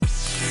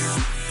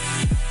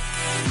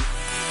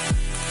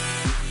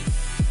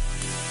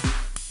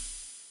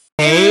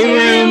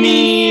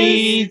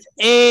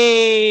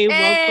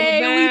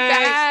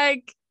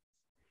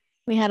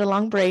had a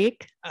long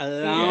break. A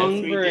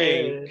long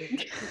break.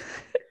 Did.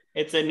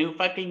 It's a new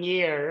fucking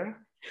year.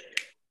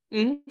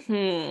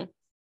 Mm-hmm.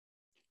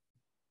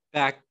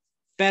 Back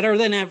better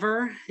than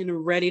ever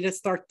and ready to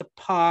start the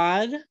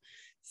pod.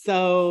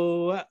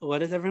 So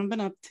what has everyone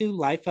been up to?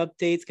 Life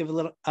updates, give a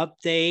little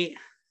update.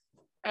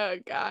 Oh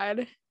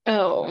God.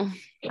 Oh,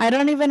 I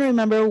don't even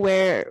remember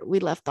where we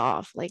left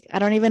off. Like, I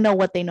don't even know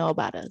what they know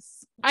about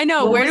us. I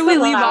know. what Where was do we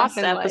the leave last off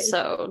in life?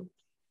 episode?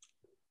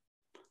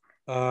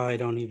 I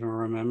don't even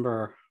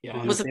remember. Yeah.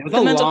 Honestly. Was it It was the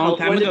a mental long health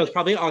time one? ago. It was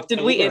probably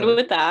October. Did we end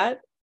with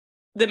that?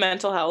 The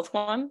mental health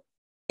one?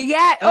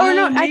 Yeah. Or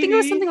no, I think it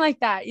was Maybe. something like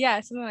that.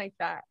 Yeah, something like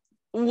that.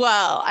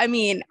 Well, I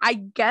mean, I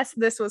guess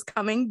this was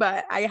coming,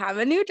 but I have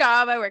a new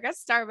job. I work at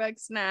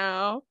Starbucks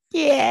now.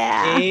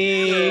 Yeah.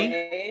 Hey.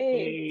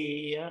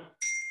 Hey.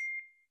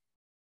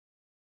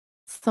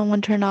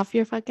 Someone turn off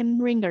your fucking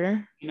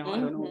ringer. You know, I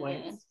don't know why.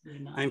 Mhm. It's really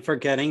not. I'm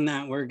forgetting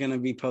that we're gonna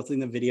be posting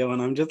the video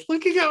and I'm just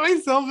looking at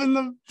myself in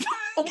the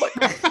Oh my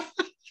God.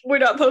 We're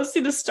not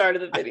posting the start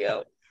of the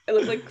video. I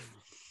look like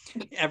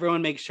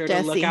Everyone make sure to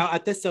look Jessie. out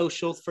at the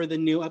socials for the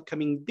new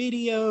upcoming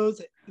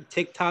videos,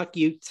 TikTok,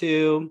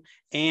 YouTube,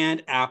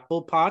 and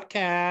Apple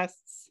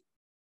Podcasts.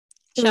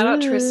 shout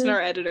out Ooh. Tristan,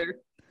 our editor.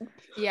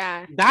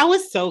 Yeah. That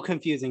was so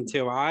confusing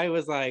too. I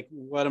was like,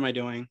 what am I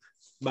doing?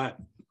 But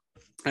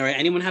all right,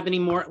 anyone have any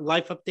more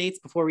life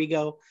updates before we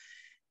go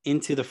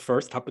into the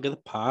first topic of the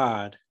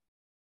pod?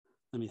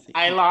 Let me see.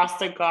 I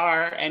lost a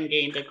car and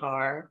gained a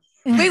car.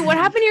 Wait, what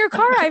happened to your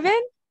car, Ivan?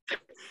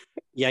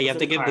 Yeah, you have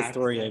to Was it a give the car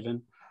story, accident?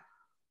 Ivan.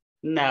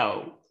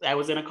 No, I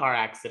was in a car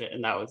accident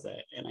and that was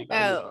it. And I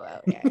got a new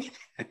car. Okay.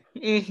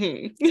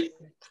 Mm-hmm.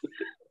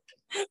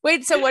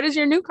 Wait, so what is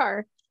your new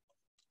car?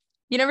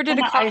 You never did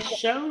a car. I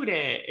showed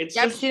it. It's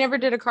Yep, just she never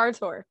did a car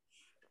tour.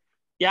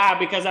 yeah,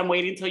 because I'm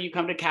waiting till you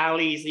come to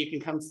Cali so you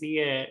can come see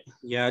it.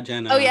 Yeah,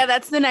 Jenna. Oh yeah,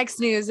 that's the next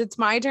news. It's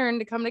my turn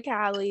to come to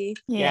Cali.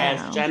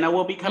 Yeah. Yes, Jenna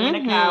will be coming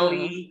Mhm. to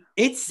Cali.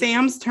 It's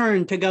Sam's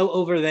turn to go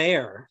over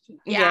there.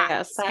 Yeah,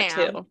 Yes, that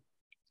Sam. too.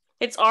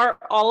 It's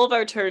all of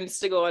our turns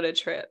to go on a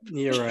trip.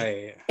 You're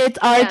right. It's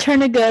our Yeah. turn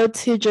to go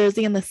to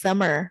Jersey in the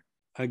summer.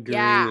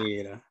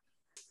 Agreed.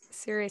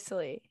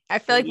 Seriously. I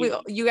feel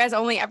like you guys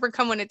only ever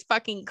come when it's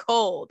fucking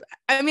cold.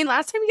 I mean,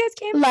 last time you guys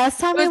came,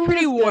 Last time It it was was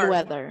pretty good warm.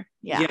 weather.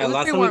 Yeah, Yeah. was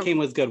last pretty time we warm. came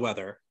was good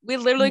weather. we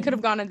literally Mhm. could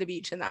have gone to the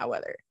beach in that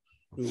weather.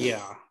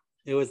 Yeah,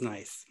 it was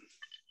nice.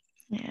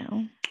 Yeah.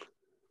 All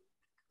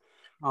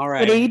What are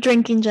right. you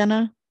drinking,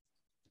 Jenna?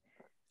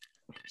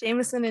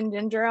 Jameson and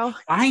ginger ale.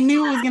 I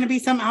knew it was gonna be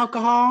some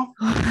alcohol.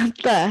 What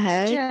the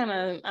heck?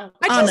 Jenna, I On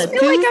just a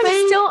feel like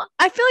Tuesday?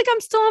 I feel like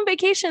I'm still on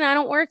vacation. I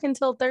don't work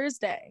until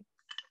Thursday.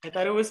 I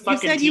thought it was You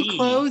fucking said you tea.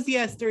 closed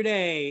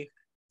yesterday.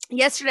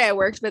 Yesterday I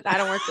worked, but I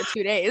don't work for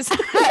 2 days.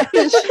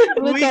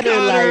 Look We at her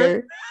got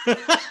her. liar.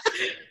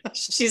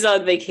 she's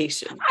on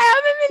vacation. I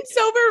haven't been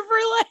sober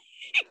for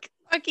like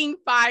fucking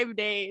 5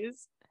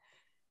 days.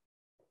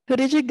 Who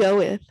did you go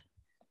with?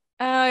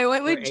 I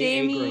went Your with AA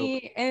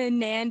Jamie and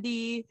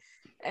Nandy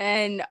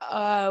and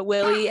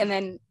Willie and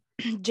then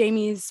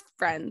Jamie's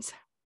friends.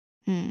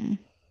 That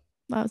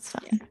was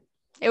fun.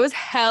 It was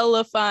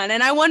hella fun.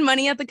 And I won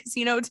money at the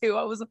casino too.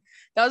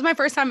 That was my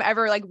first time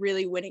ever like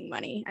really winning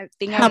money. I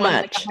think I How won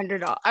much? like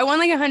 $100. I won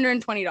like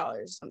 $120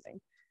 or something.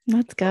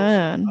 That's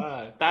good.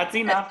 That's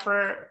enough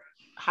for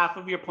half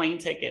of your plane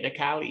ticket to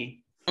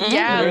Cali.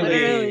 Yeah, Literally.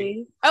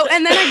 literally. Oh,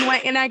 and then I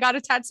went and I got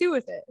a tattoo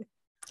with it.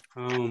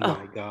 Oh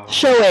my god.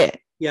 Show it.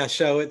 Yeah,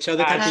 show it. Show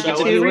the Show tattoo. Give it.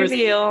 the viewers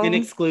Reveal. an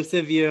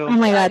exclusive view. Oh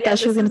my god, I Yeah, thought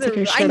she was this gonna is take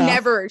her I shirt off.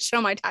 never show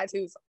my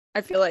tattoos.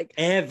 I feel like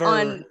Ever.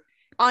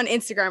 on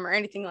Instagram or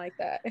anything like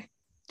that.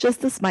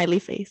 Just the smiley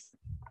face.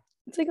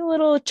 It's like a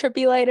little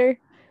trippy lighter.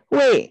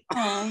 Wait,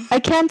 Aw. I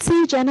can't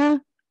see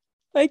Jenna.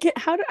 I don't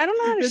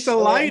know how to It's a show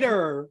it.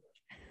 lighter.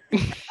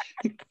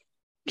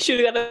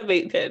 Should have got a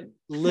vape pen.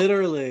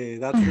 Literally.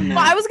 That's the Well,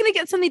 I was gonna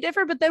get something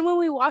different, but then when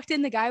we walked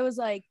in, the guy was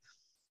like,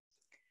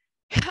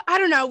 I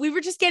don't know. We were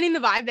just getting the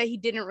vibe that he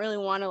didn't really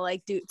want to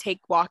like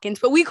take walk-ins,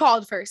 but we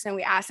called first and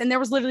we asked, and there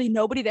was literally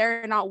nobody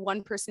there. Not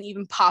one person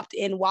even popped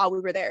in while we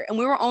were there, and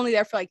we were only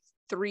there for like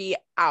 3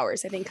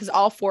 hours, I think, because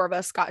all 4 of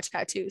us got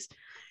tattoos.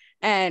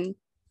 And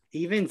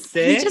even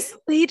sick.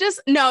 he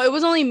just no, it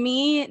was only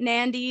me,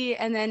 Nandy,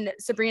 and then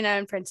Sabrina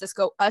and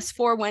Francisco. Us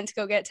 4 went to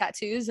go get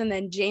tattoos, and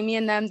then Jamie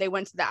and them, they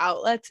went to the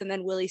outlets, and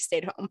then Willie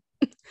stayed home.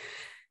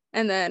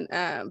 And then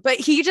but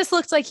he just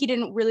looked like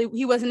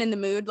he wasn't in the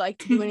mood like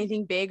to do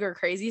anything big or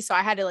crazy, so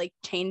I had to like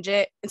change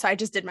it, and so I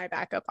just did my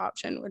backup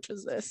option, which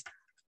was this.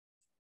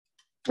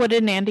 What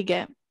did Nandy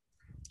get?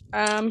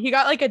 He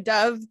got like a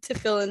dove to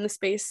fill in the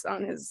space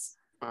on his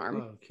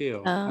arm. Oh,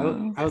 cute.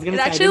 Oh. I was gonna It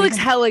say, I actually didn't looks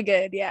even- hella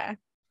good, yeah.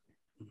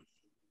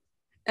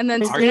 And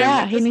then Are Sabrina you-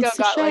 Yeah, and he needs to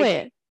Francisco got, show like,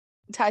 it.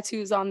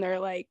 tattoos on their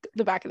like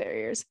the back of their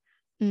ears.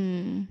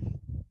 Mm.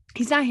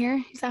 He's not here.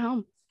 He's at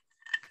home.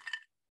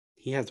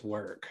 He has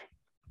work.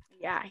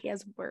 Yeah, he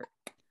has work.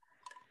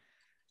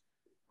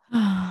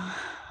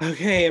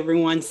 Okay,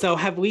 everyone. So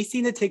have we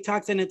seen the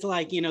TikToks and it's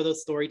like,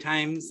 those story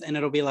times and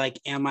it'll be like,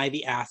 am I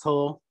the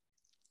asshole?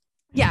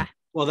 Yeah.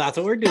 Well, that's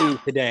what we're doing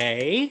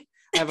today.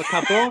 I have a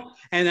couple.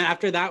 And then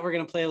after that, we're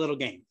going to play a little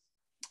game.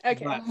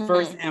 Okay. But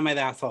first, am I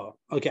the asshole?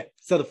 Okay.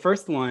 So the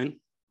first one,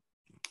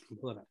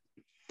 pull it up.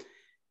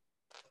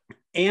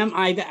 Am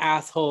I the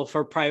asshole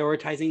for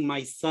prioritizing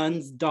my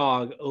son's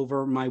dog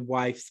over my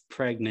wife's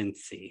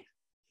pregnancy?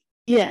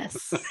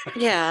 Yes.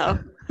 Yeah.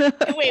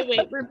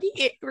 Wait, repeat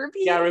it.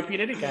 Yeah, repeat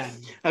it again.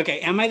 Okay.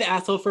 Am I the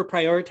asshole for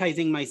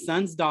prioritizing my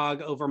son's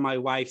dog over my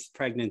wife's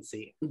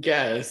pregnancy?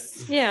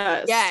 Yes.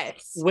 Yes.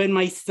 Yes. When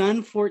my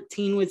son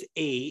 14 was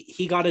 8,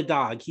 he got a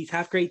dog. He's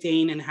half Great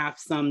Dane and half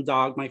some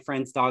dog my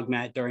friend's dog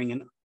met during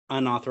an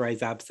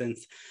unauthorized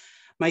absence.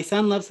 My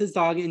son loves his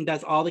dog and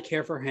does all the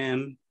care for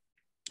him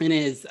and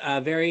is a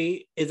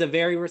very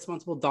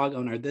responsible dog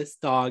owner. This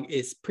dog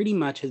is pretty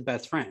much his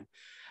best friend.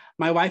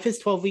 My wife is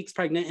 12 weeks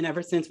pregnant, and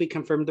ever since we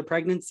confirmed the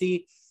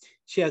pregnancy,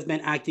 she has been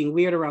acting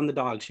weird around the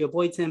dog. She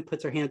avoids him,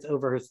 puts her hands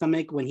over her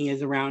stomach when he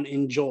is around,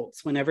 and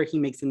jolts whenever he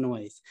makes a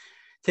noise.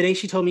 Today,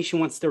 she told me she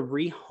wants to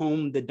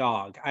rehome the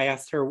dog. I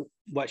asked her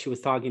what she was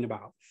talking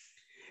about.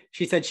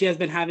 She said she has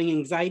been having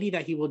anxiety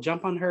that he will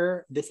jump on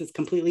her. This is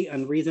completely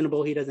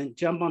unreasonable. He doesn't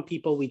jump on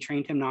people. We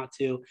trained him not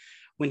to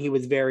when he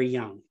was very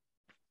young.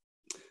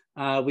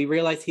 We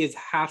realized he is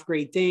half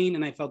Great Dane,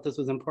 and I felt this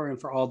was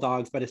important for all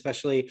dogs, but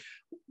especially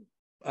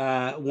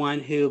one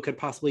who could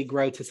possibly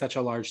grow to such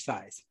a large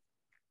size.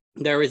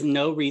 There is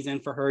no reason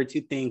for her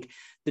to think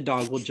the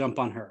dog will jump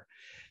on her.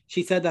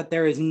 She said that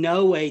there is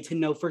no way to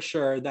know for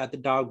sure that the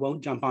dog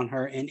won't jump on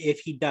her, and if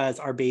he does,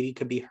 our baby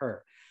could be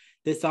her.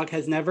 This dog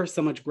has never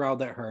so much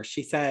growled at her.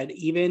 She said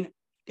even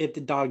if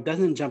the dog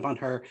doesn't jump on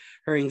her,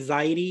 her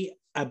anxiety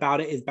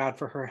about it is bad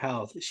for her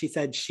health. She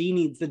said she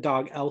needs the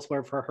dog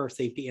elsewhere for her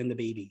safety and the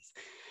baby's.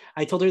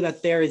 I told her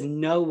that there is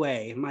no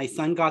way. My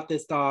son got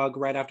this dog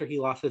right after he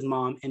lost his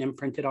mom and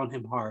imprinted on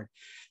him hard.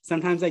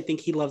 Sometimes I think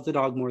he loves the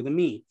dog more than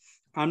me.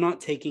 I'm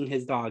not taking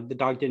his dog. The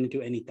dog didn't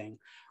do anything.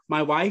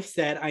 My wife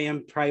said I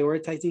am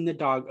prioritizing the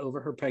dog over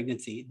her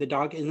pregnancy. The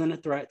dog isn't a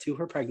threat to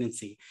her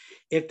pregnancy.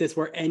 If this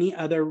were any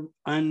other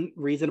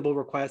unreasonable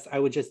request, I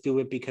would just do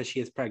it because she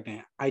is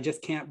pregnant. I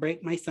just can't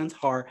break my son's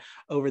heart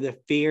over the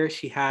fear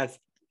she has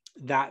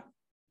that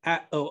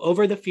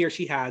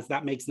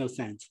makes no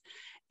sense.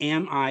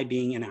 Am I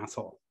being an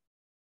asshole?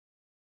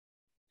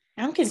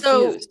 I'm confused.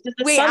 So Does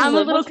the wait, son I'm a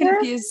live little with her?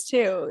 confused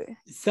too.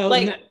 So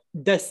Like-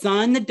 the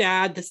son, the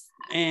dad,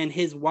 and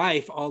his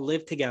wife all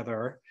live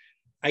together,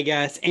 I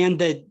guess. And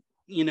the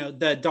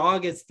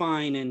dog is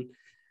fine. And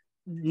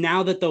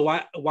now that the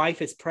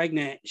wife is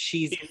pregnant,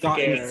 she's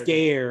gotten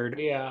scared.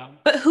 Yeah.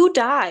 But who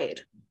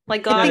died?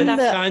 Like God, think The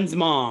that- son's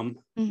mom,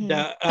 Mhm.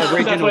 the That's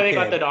original why they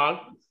got kid. the dog.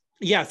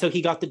 Yeah, so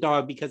he got the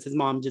dog because his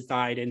mom just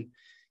died, and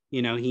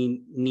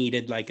he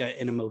needed like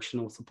an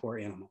emotional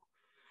support animal.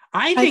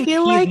 I think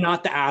feel he's like-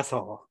 not the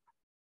asshole.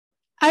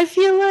 I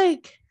feel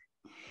like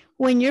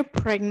when you're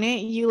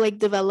pregnant, you like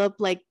develop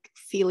like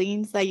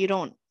feelings that you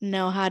don't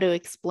know how to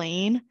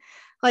explain.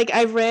 Like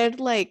I've read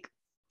like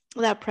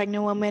that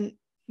pregnant women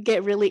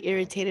get really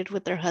irritated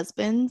with their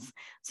husbands.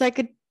 So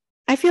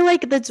I feel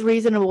like that's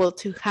reasonable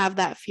to have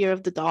that fear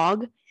of the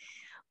dog.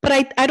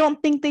 But I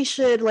don't think they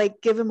should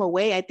like give him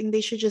away. I think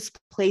they should just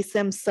place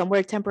him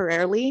somewhere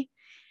temporarily.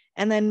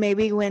 And then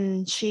maybe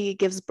when she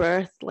gives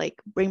birth, like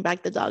bring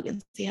back the dog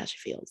and see how she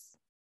feels.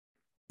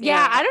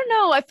 Yeah, I don't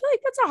know. I feel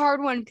like that's a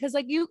hard one because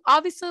like you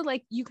obviously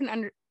like you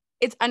can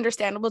it's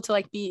understandable to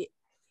like be,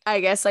 I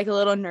guess, like a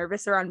little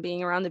nervous around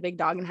being around the big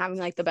dog and having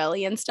like the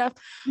belly and stuff.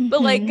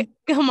 But Mhm. like,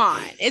 come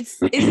on, is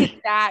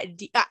it that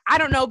deep? I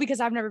don't know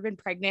because I've never been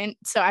pregnant,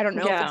 so I don't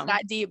know if Yeah. it's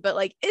that deep. But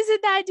like, is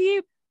it that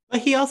deep? But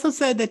he also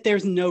said that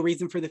there's no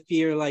reason for the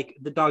fear. Like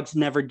the dog's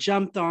never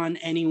jumped on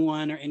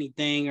anyone or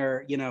anything,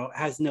 or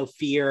has no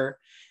fear,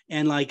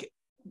 and like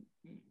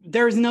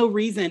there's no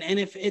reason. And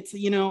if it's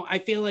I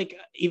feel like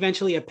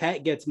eventually a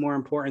pet gets more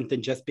important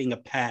than just being a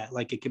pet.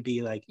 Like it could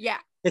be like, Yeah,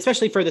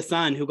 especially for the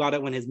son who got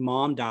it when his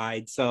mom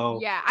died. So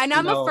yeah, and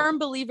I'm a know- firm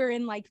believer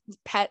in like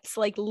pets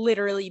like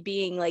literally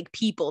being like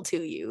people to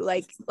you.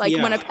 Like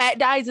when a Yeah. pet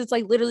dies, it's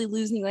like literally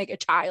losing like a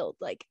child.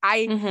 Like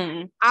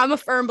Mhm. I'm a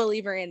firm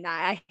believer in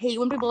that. I hate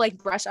when people like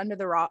brush under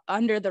the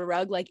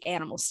rug like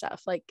animal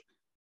stuff. Like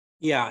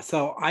Yeah,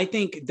 so I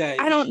think that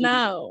I don't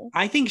know.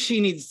 I think she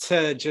needs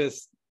to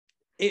just.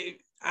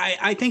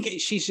 I think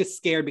she's just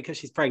scared because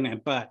she's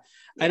pregnant, but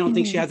I don't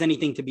think she has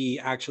anything to be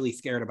actually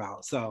scared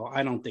about. So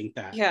I don't think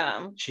that.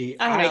 Yeah. She.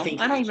 I don't know. think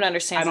I don't even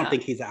understand. I don't that.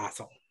 think he's an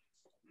asshole.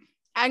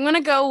 I'm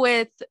gonna go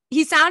with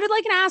he sounded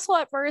like an asshole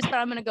at first, but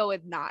I'm gonna go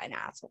with not an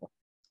asshole.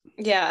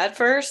 Yeah, at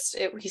first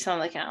he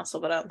sounded like an asshole,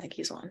 but I don't think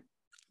he's one.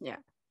 Yeah,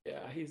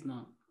 he's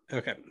not.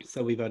 Okay,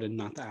 so we voted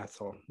not the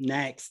asshole.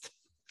 Next,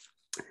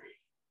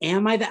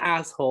 am I the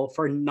asshole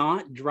for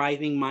not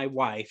driving my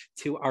wife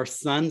to our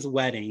son's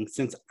wedding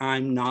since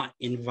I'm not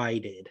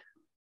invited?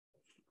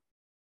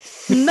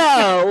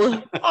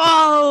 No.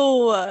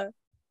 Oh,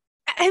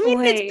 I mean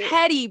Wait. it's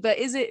petty, but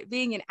is it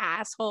being an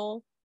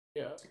asshole?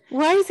 Yeah.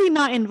 Why is he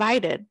not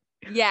invited?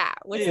 Yeah,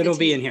 what's the It'll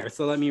be tea? in here,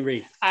 so let me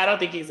read. I don't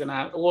think he's an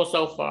asshole. Well,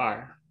 so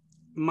far.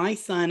 My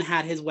son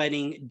had his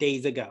wedding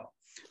days ago.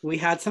 We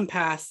had some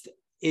past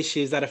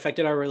issues that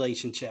affected our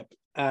relationship.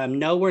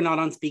 No, we're not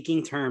on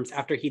speaking terms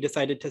after he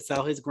decided to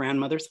sell his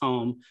grandmother's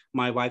home,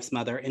 my wife's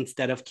mother,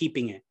 instead of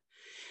keeping it.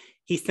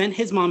 He sent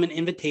his mom an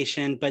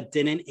invitation, but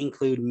didn't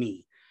include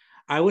me.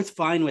 I was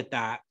fine with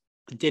that,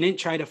 didn't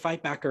try to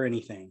fight back or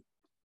anything.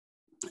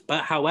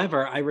 But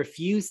however, I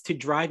refused to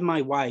drive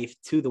my wife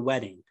to the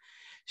wedding.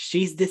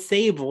 She's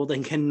disabled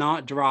and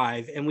cannot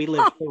drive, and we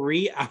live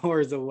 3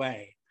 hours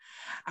away.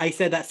 I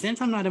said that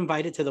since I'm not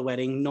invited to the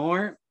wedding,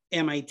 nor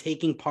am I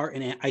taking part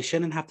in it, I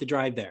shouldn't have to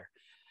drive there.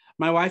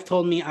 My wife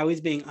told me I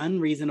was being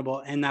unreasonable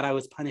and that I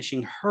was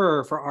punishing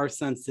her for our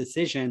son's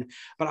decision,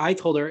 but I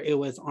told her it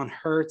was on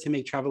her to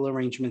make travel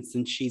arrangements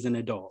since she's an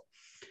adult.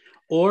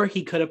 Or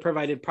he could have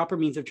provided proper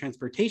means of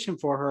transportation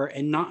for her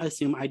and not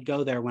assume I'd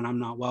go there when I'm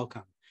not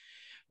welcome.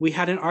 We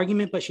had an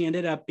argument, but she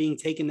ended up being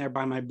taken there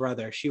by my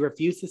brother. She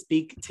refused to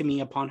speak to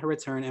me upon her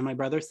return, and my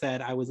brother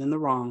said I was in the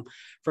wrong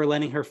for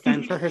letting her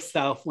fend for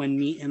herself when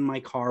me and my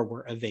car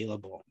were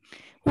available.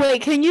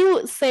 Wait, can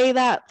you say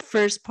that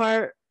first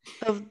part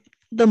of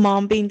the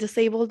mom being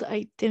disabled?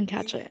 I didn't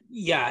catch it.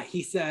 Yeah,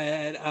 he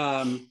said,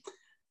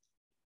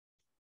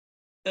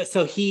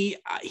 so he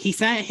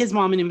sent his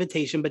mom an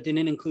invitation, but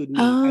didn't include me.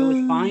 I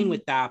was fine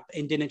with that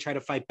and didn't try to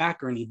fight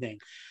back or anything.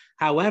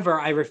 However,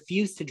 I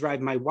refused to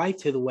drive my wife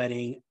to the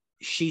wedding.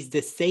 She's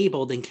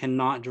disabled and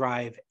cannot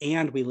drive,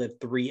 and we live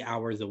 3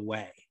 hours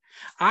away.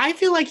 I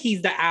feel like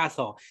he's the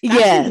asshole.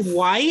 That's his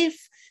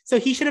wife, so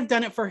he should have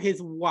done it for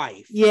his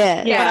wife.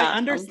 Yeah. But I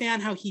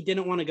understand how he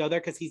didn't want to go there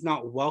because he's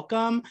not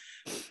welcome.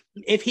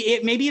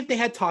 Maybe if they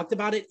had talked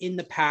about it in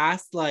the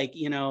past, like,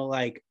 you know,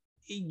 like,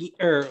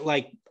 or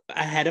like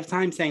ahead of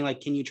time saying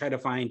like, can you try to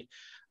find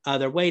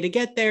other way to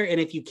get there?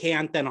 And if you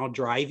can't, then I'll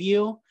drive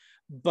you.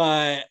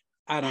 But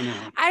I don't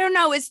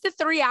know. It's the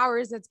 3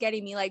 hours that's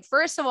getting me. Like,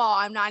 first of all,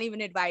 I'm not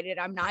even invited.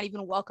 I'm not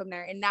even welcome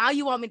there. And now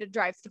you want me to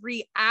drive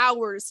 3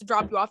 hours to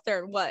drop you off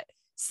there and what?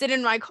 Sit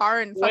in my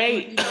car and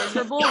fucking be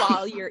miserable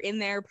while you're in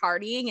there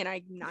partying and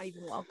I'm not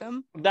even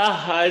welcome. The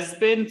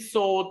husband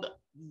sold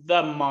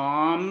the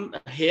mom,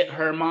 hit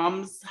her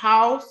mom's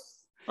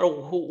house, or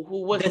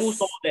who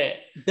sold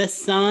it? The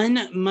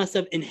son must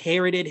have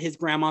inherited his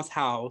grandma's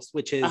house,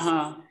 which is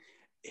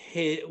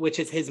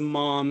his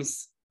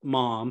mom's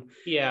mom.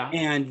 Yeah.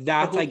 And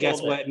that's, I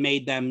guess, what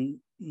made them,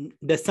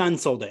 the son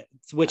sold it,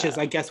 which is,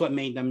 I guess, what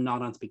made them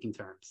not on speaking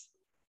terms.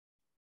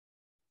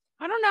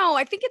 I don't know.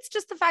 I think it's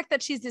just the fact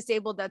that she's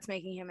disabled that's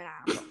making him an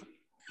asshole.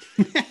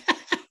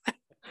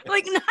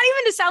 Like, not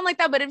even to sound like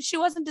that, but if she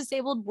wasn't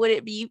disabled, would he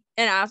be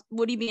an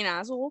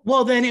asshole?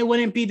 Well, then it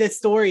wouldn't be the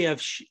story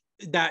of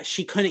that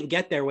she couldn't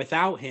get there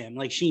without him.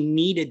 Like, she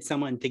needed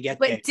someone to get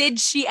there. But did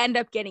she end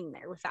up getting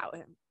there without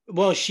him?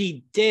 Well,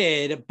 she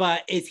did,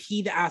 but is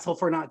he the asshole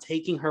for not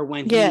taking her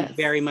when he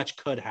very much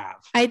could have?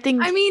 I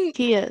mean,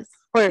 he is.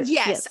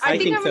 Yes, I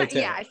think I'm gonna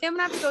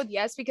have to go with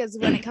yes, because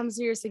when it comes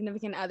to your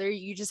significant other,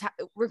 you just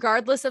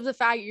regardless of the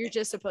fact, you're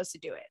just supposed to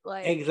do it.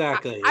 Like,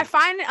 exactly. I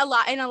find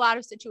in a lot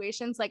of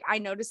situations, like, I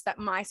notice that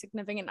my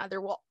significant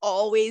other will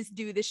always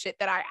do the shit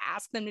that I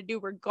ask them to do,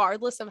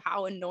 regardless of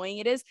how annoying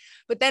it is.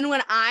 But then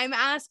when I'm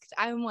asked,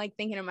 I'm like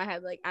thinking in my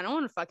head, like, I don't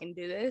want to fucking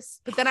do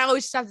this. But then I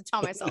always just have to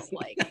tell myself,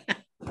 like,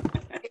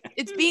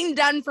 it's being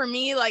done for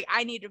me. Like,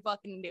 I need to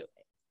fucking do it.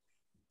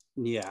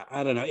 Yeah,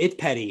 I don't know. It's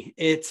petty.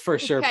 It's for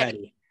sure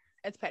petty.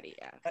 It's petty,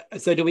 yeah.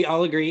 So do we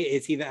all agree?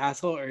 Is he the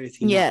asshole or is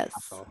he not the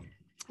asshole?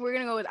 We're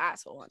going to go with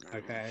asshole on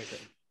that.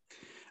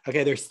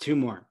 Okay, there's 2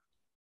 more.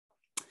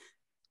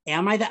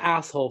 Am I the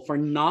asshole for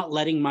not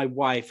letting my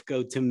wife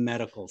go to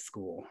medical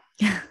school?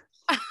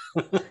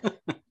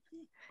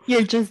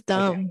 You're just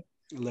dumb.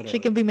 Okay, she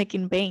could be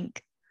making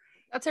bank.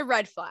 That's a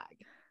red flag.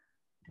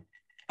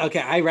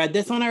 Okay, I read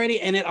this one already,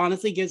 and it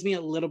honestly gives me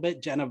a little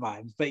bit Jenna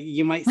vibes, but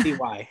you might see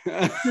why.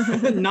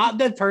 Not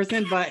the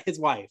person, but his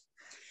wife.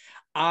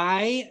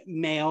 I,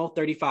 male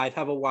 35,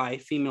 have a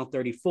wife, female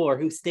 34,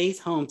 who stays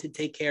home to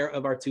take care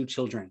of our 2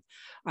 children.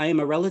 I am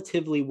a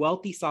relatively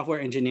wealthy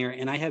software engineer,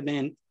 and I have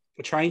been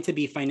trying to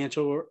be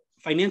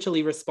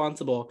financially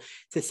responsible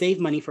to save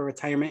money for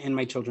retirement and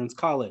my children's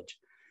college.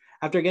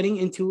 After getting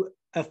into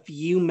a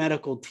few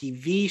medical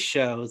TV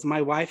shows,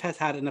 my wife has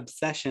had an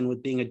obsession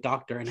with being a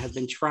doctor and has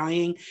been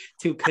trying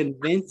to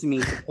convince me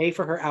to pay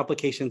for her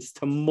applications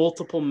to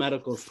multiple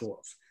medical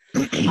schools.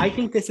 I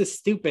think this is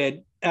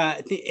stupid.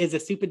 Is a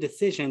stupid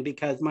decision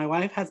because my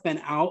wife has been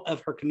out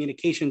of her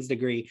communications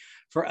degree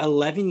for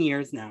 11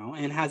 years now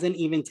and hasn't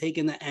even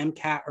taken the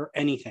MCAT or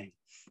anything.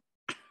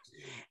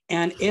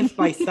 And if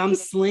by some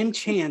slim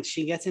chance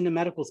she gets into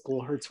medical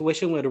school, her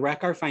tuition would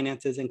wreck our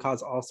finances and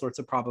cause all sorts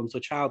of problems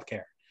with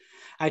childcare.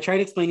 I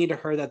tried explaining to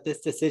her that this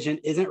decision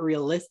isn't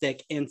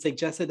realistic and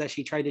suggested that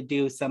she try to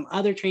do some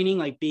other training,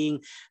 like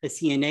being a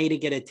CNA, to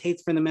get a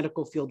taste for the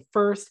medical field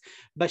first,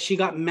 but she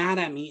got mad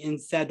at me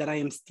and said that I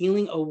am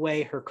stealing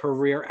away her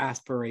career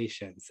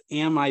aspirations.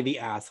 Am I the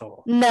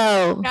asshole?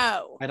 No.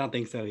 I don't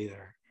think so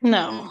either.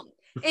 No.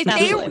 If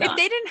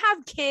they didn't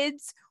have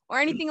kids or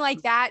anything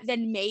like that,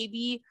 then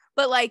maybe,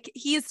 but like,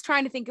 he's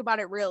trying to think about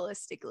it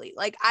realistically.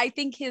 Like, I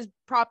think his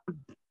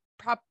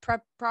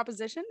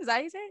proposition. Is that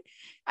how you say it?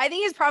 I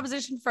think his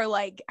proposition for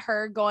like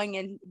her going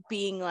and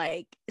being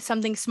like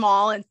something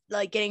small and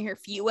like getting her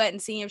feet wet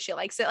and seeing if she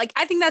likes it. Like,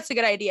 I think that's a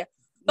good idea.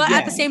 But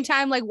at the same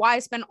time, like, why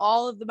spend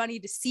all of the money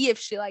to see if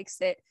she likes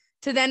it,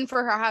 to then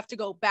for her have to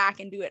go back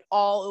and do it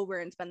all over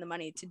and spend the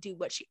money to do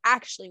what she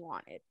actually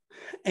wanted?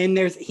 And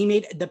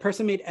the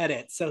person made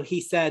edits. So he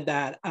said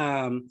that,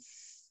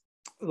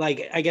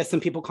 like, I guess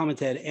some people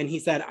commented, and he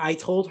said, I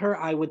told her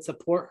I would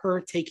support her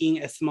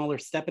taking a smaller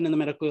step into the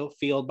medical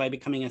field by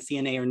becoming a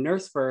CNA or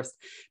nurse first,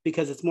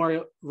 because it's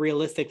more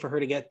realistic for her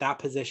to get that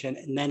position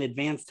and then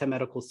advance to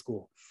medical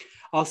school.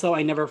 Also,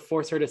 I never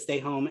force her to stay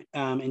home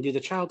and do the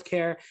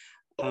childcare.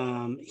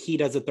 He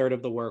does a third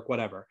of the work,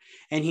 whatever.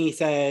 And he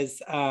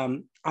says,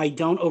 I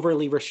don't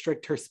overly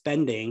restrict her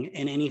spending,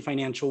 and any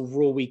financial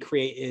rule we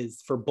create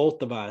is for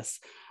both of us.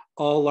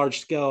 All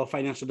large-scale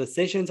financial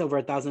decisions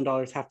over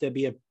 $1,000 have to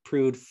be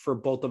approved for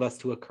both of us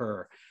to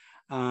occur.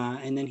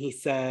 And then he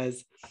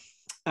says,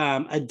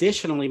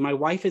 additionally, my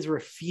wife is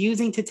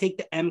refusing to take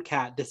the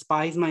MCAT,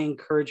 despite my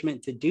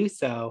encouragement to do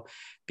so,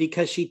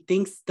 because she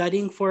thinks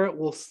studying for it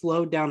will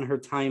slow down her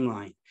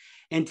timeline.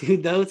 And to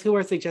those who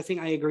are suggesting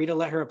I agree to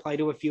let her apply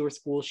to a fewer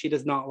schools, she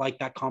does not like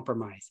that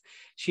compromise.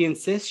 She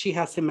insists she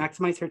has to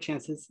maximize her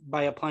chances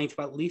by applying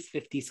to at least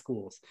 50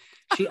 schools.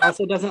 She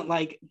also doesn't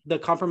like the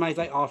compromise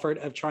I offered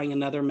of trying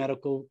another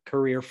medical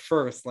career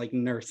first, like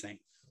nursing.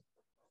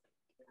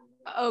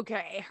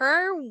 Okay,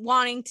 her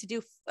wanting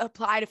to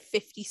apply to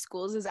 50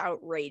 schools is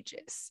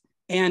outrageous.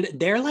 And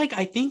they're like,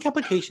 I think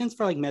applications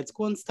for like med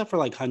school and stuff are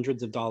like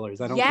hundreds of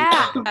dollars. I don't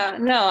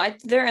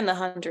think they're in the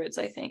hundreds,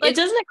 I think. Like,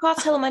 doesn't it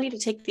cost hella money to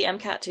take the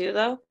MCAT too,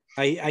 though?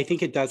 I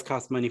think it does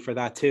cost money for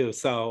that too.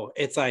 So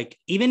it's like,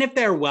 even if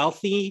they're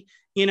wealthy,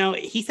 you know,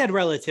 he said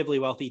relatively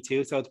wealthy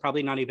too. So it's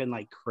probably not even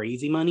like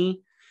crazy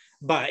money,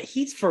 but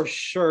he's for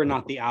sure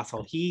not the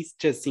asshole. He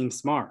just seems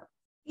smart.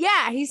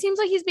 Yeah, he seems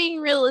like he's being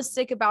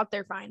realistic about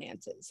their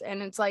finances.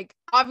 And it's like,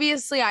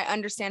 obviously I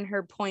understand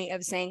her point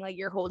of saying like,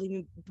 you're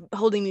holding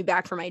me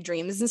back from my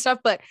dreams and stuff.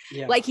 But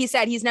like he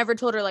said, he's never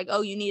told her like,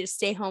 oh, you need to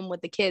stay home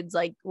with the kids,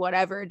 like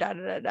whatever,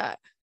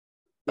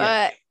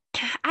 But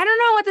I don't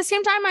know. At the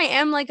same time, I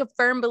am like a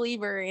firm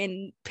believer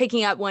in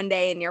picking up one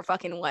day in your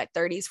fucking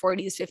 30s,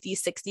 40s,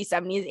 50s, 60s,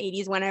 70s,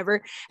 80s,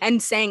 whenever,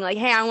 and saying like,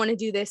 hey, I want to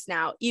do this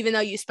now, even though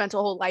you spent a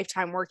whole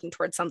lifetime working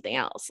towards something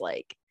else.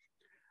 Like,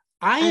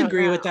 I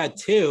agree with that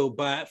too,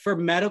 but for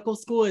medical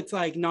school, it's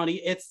like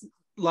it's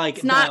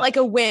not like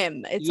a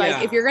whim. It's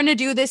like, if you're gonna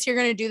do this, you're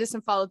gonna do this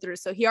and follow through.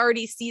 So he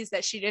already sees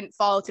that she didn't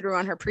follow through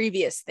on her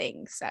previous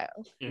thing. So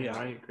yeah,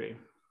 I agree.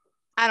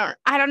 I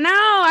don't know.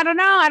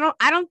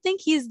 I don't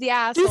think he's the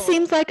asshole. This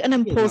seems like an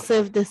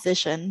impulsive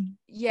decision.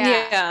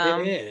 Yeah.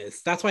 It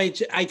is. That's why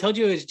I told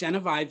you it was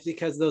Jenna vibes,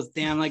 because those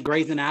damn like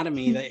Grey's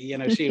Anatomy that, you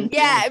know, she.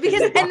 Yeah,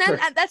 because, and then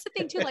that's the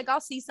thing too. Like, I'll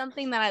see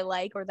something that I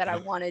like or that I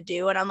want to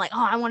do, and I'm like,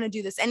 oh, I want to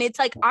do this. And it's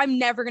like, I'm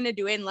never going to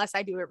do it unless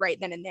I do it right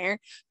then and there,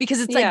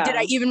 because it's like, did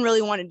I even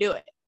really want to do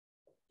it?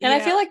 And I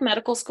feel like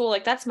medical school,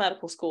 like that's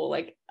medical school,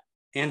 like.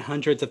 And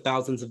hundreds of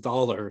thousands of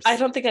dollars. I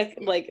don't think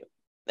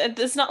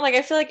it's not like,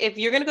 I feel like if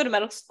you're going to go to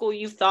medical school,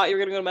 you thought you were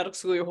going to go to medical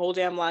school your whole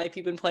damn life.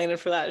 You've been planning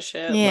for that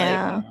shit.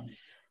 Yeah.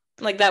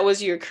 Like that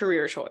was your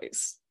career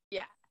choice.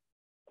 Yeah.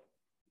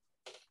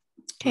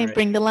 Okay, right.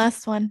 Bring the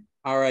last one.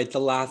 All right, the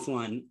last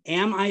one.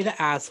 Am I the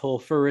asshole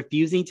for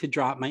refusing to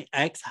drop my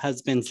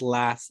ex-husband's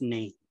last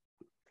name?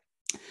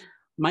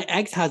 My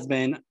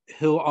ex-husband,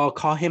 who I'll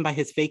call him by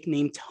his fake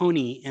name,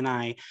 Tony, and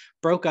I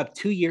broke up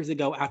 2 years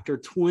ago after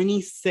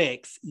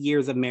 26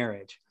 years of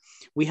marriage.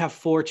 We have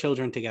 4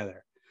 children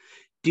together.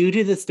 Due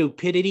to the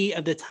stupidity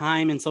of the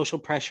time and social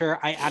pressure,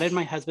 I added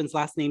my husband's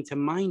last name to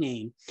my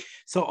name.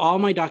 So all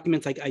my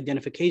documents like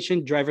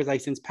identification, driver's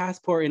license,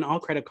 passport, and all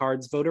credit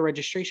cards, voter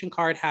registration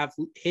card have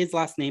his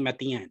last name at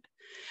the end.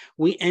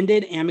 We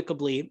ended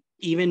amicably,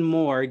 even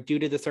more due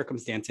to the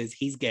circumstances.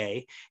 He's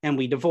gay, and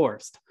we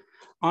divorced.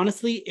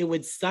 Honestly, it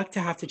would suck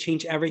to have to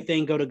change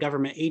everything, go to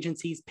government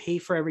agencies, pay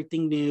for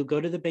everything new, go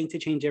to the bank to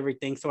change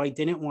everything. So I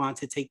didn't want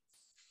to take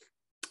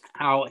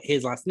out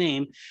his last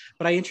name,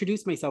 but I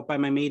introduced myself by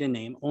my maiden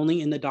name.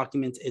 Only in the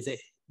documents is it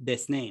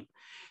this name.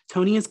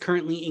 Tony is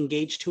currently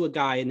engaged to a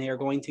guy, and they are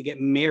going to get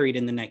married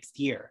in the next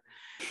year.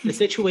 The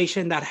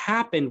situation that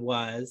happened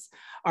was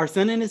our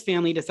son and his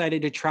family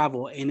decided to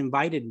travel and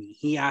invited me.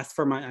 He asked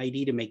for my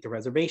ID to make the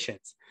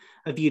reservations.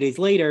 A few days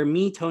later,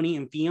 me, Tony,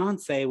 and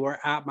fiance were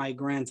at my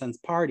grandson's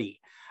party.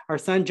 Our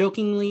son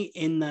jokingly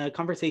in the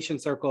conversation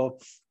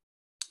circle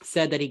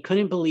said that he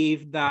couldn't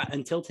believe that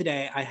until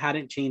today I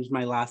hadn't changed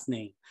my last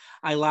name.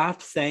 I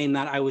laughed, saying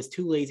that I was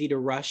too lazy to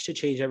rush to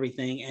change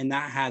everything, and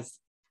that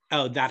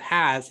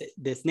has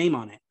this name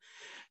on it.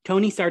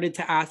 Tony started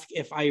to ask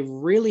if I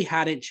really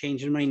hadn't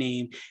changed my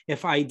name,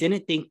 if I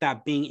didn't think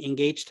that being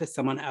engaged to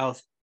someone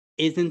else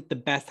isn't the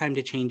best time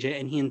to change it,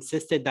 and he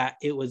insisted that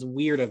it was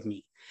weird of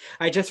me.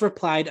 I just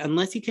replied,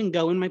 unless you can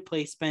go in my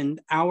place,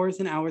 spend hours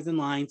and hours in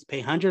lines, pay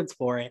hundreds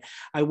for it,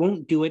 I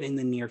won't do it in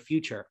the near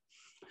future.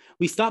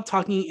 We stopped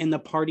talking and the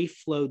party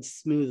flowed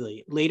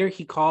smoothly. Later,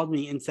 he called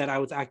me and said I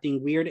was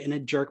acting weird and a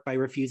jerk by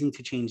refusing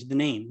to change the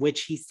name,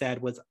 which he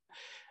said was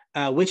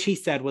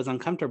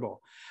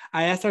uncomfortable.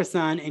 I asked our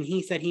son, and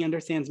he said he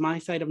understands my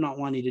side of not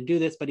wanting to do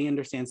this, but he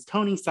understands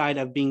Tony's side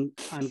of being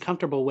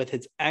uncomfortable with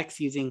his ex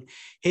using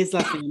his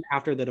last name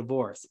after the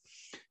divorce.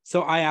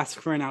 So I asked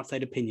for an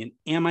outside opinion.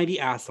 Am I the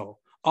asshole?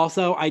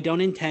 Also, I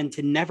don't intend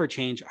to never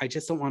change. I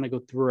just don't want to go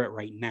through it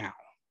right now.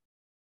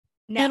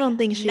 No, I don't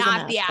think she's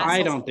not an the asshole. asshole.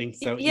 I don't think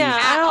so. Yeah, either.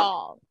 I At don't-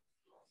 all.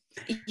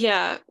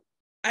 Yeah.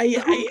 I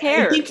think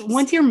cares?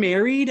 once you're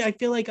married, I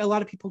feel like a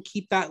lot of people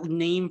keep that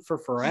name for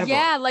forever.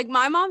 Yeah, like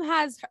my mom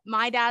has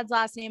my dad's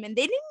last name and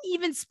they didn't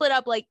even split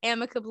up like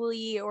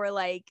amicably or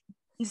like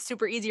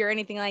super easy or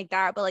anything like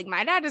that. But like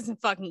my dad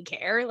doesn't fucking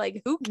care.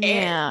 Like who cares?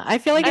 Yeah, I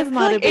feel like I it's feel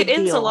not like a big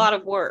it's deal. a lot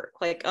of work.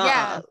 Like,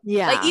 Yeah.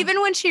 Yeah, Like even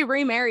when she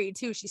remarried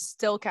too, she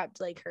still kept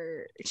like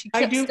her. She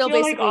I do still feel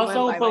like basically went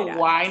also, by my but dad.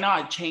 why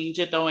not change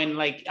it though? And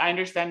like, I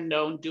understand,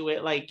 don't do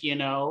it like, you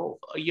know,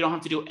 you don't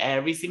have to do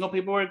every single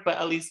paperwork, but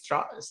at least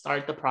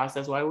start the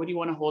process. Why would you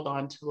want to hold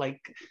on to like?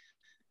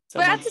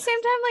 But at someone's- the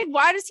same time, like,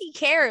 why does he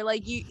care?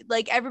 Like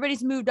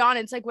everybody's moved on.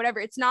 It's like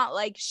whatever. It's not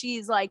like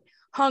she's like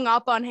hung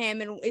up on him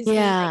and is being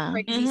Yeah.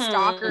 like crazy Mhm.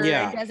 stalker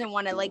Yeah. and doesn't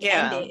want to like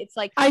Yeah. end it. It's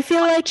like I feel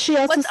like she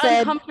also what's said,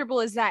 uncomfortable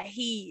is that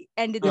he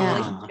ended the Yeah.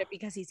 relationship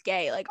because he's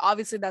gay. Like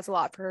obviously that's a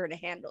lot for her to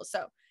handle.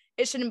 So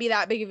it shouldn't be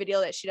that big of a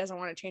deal that she doesn't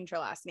want to change her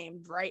last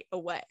name right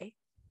away.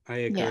 I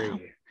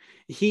agree.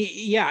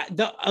 Yeah.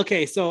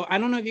 Okay, so I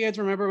don't know if you guys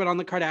remember, but on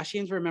the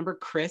Kardashians, remember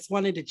Kris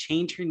wanted to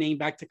change her name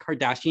back to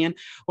Kardashian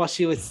while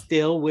she was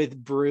still with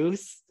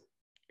Bruce,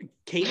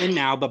 Caitlyn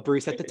now, but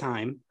Bruce at the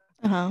time.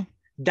 uh-huh.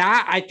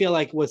 That I feel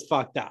like was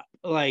fucked up.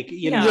 Like,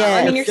 you know, Yeah.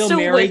 I mean, you're you're still still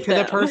married with to the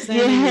them. person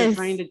and you're Yes.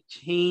 trying to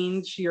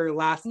change your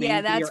last name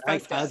Yeah, to your that's fucked up.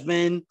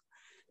 ex-husband.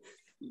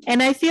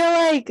 And I feel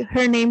like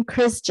her name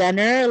Kris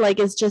Jenner like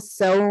is just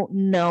so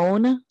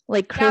known.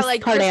 Like Kris Kris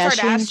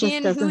Kardashian just who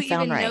doesn't even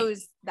sound right.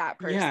 knows that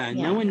person? Yeah,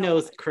 no one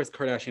knows Kris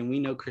Kardashian. We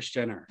know Kris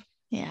Jenner.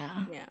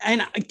 Yeah. Yeah.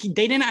 And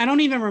they didn't, I don't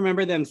even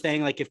remember them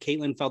saying like if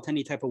Caitlyn felt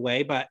any type of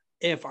way, but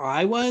if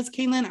I was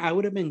Caitlyn, I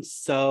would have been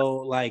so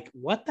like,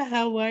 what the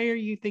hell? Why are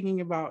you thinking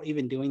about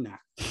even doing that?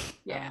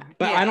 Yeah.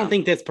 But I Yeah. don't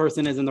think this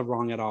person is in the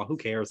wrong at all. Who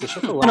cares? It's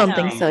just a I last don't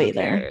think name. so who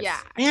either. cares? Yeah.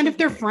 And if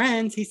they're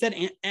friends, she said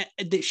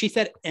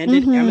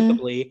ended Mhm.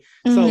 amicably.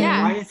 So Mhm.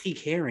 Yeah. why is he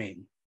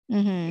caring?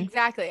 Mhm.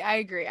 Exactly. I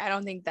agree. I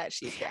don't think that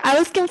she's I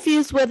was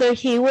confused whether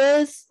he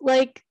was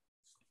like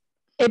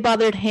it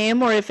bothered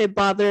him or if it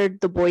bothered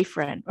the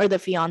boyfriend or the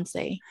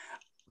fiance.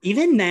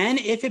 Even then,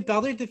 if it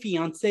bothered the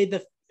fiance,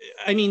 the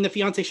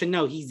fiance should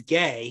know he's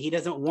gay. He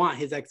doesn't want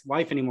his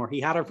ex-wife anymore.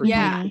 He had her for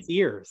Yeah. 26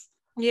 years.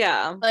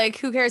 Yeah. like,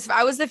 who cares if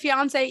I was the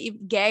fiance,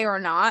 gay or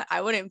not? I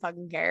wouldn't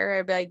fucking care.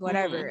 I'd be like,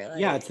 whatever. Like,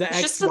 Yeah, it's the It's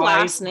ex-wife. just the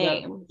last the-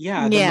 name.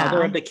 yeah, the Yeah.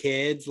 mother of the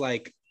kids.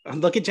 Like,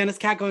 look at Jenna's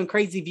cat going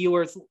crazy,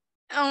 viewers.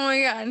 oh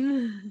my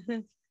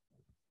god.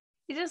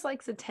 He just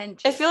likes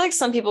attention. I feel like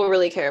some people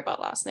really care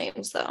about last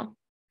names though.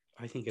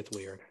 I think it's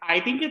weird. I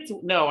think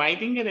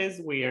it is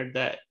weird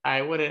that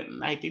I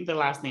think the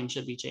last name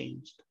should be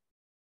changed.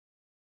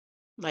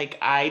 Like,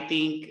 I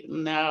think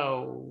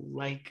no,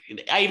 like,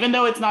 even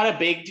though it's not a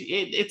big,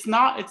 it's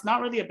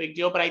not really a big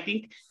deal, but I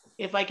think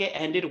if like it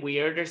ended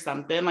weird or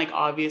something, like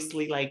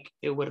obviously like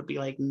it would be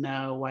like,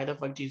 no, why the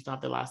fuck do you still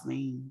have the last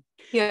name?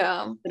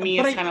 Yeah. To me,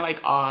 But it's kind of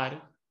like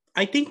odd.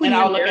 I think when And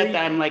you're I'll look married, at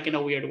them like in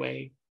a weird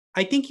way.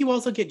 I think you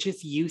also get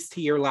just used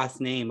to your last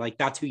name. Like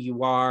that's who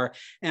you are.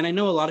 And I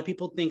know a lot of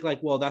people think like,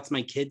 well, that's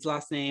my kid's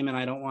last name and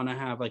I don't want to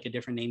have like a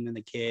different name than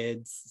the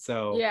kids.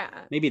 So yeah.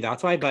 maybe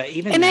that's why. But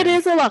even And then, it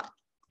is a lot.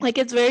 Like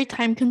it's very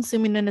time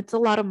consuming and it's a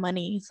lot of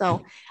money.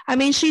 So I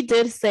mean she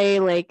did say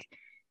like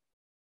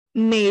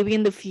maybe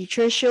in the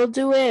future she'll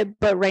do it,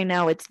 but right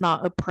now it's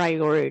not a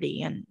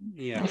priority and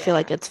yeah, I feel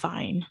like it's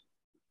fine.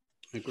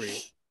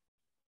 agree.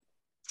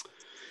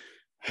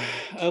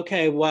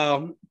 Okay,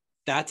 well,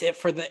 that's it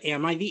for the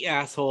Am I the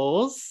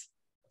Assholes?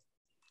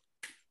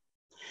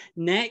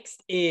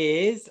 Next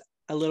is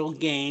a little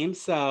game.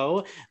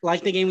 So,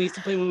 like the game we used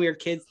to play when we were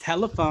kids,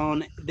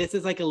 telephone. This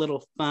is like a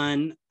little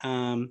fun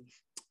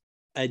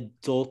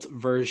adult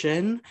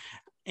version.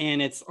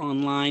 And it's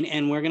online.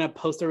 And we're gonna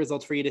post the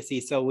results for you to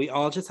see. So we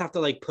all just have to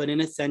like put in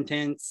a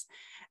sentence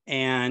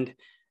and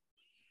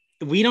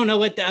we don't know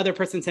what the other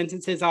person's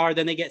sentences are.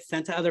 Then they get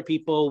sent to other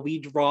people. We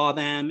draw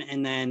them.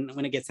 And then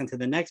when it gets sent to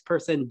the next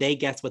person, they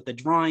guess what the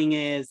drawing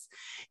is.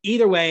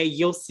 Either way,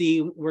 you'll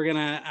see we're going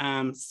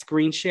to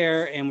screen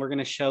share and we're going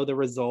to show the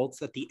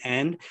results at the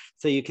end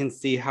so you can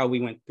see how we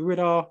went through it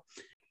all.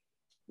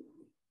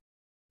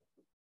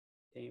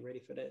 Okay, you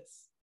ready for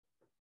this?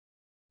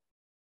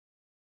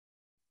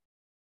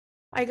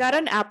 I got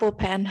an Apple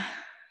pen.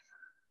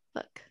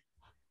 Look.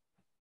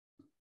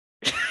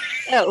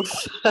 Oh.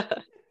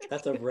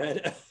 That's a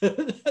red.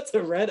 That's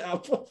a red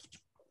apple.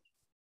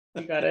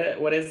 You got it.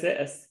 What is it?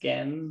 A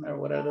skin or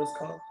what are those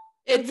called?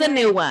 It's a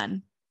new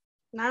one.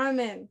 Now I'm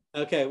in.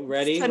 Okay,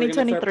 ready? It's We're gonna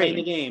start 2023. playing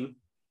the game.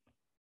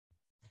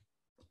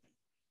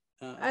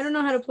 I don't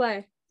know how to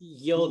play.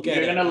 You'll get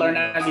You're it. gonna learn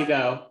as you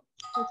go.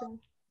 Okay.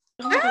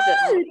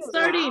 It's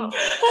starting.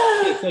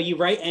 Okay, so you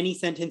write any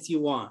sentence you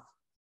want.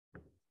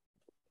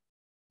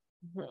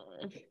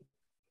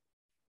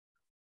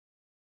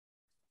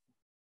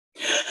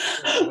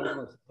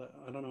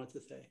 I don't know what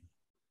to say.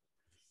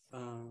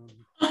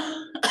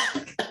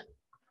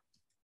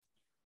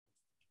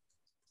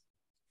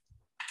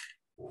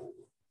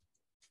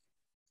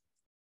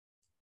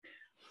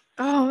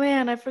 Oh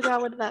man, I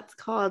forgot what that's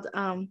called.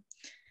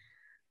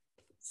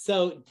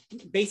 So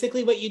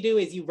basically what you do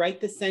is you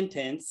write the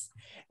sentence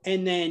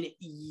and then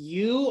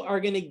you are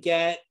going to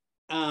get,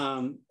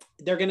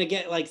 they're going to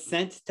get like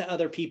sent to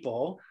other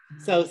people.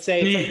 So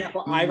say, for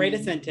example, I write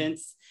a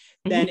sentence,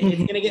 then it's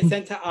going to get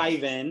sent to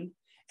Ivan.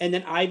 And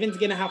then Ivan's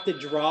going to have to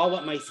draw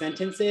what my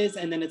sentence is.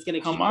 And then it's going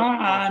to Come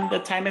on, the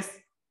time is...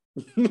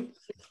 What?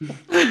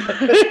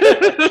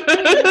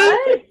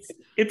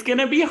 It's going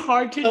to be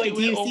hard to do.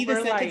 Do you see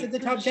the sentence at the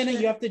top, Jenna?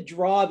 You have to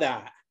draw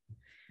that.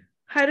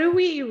 How do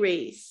we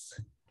erase?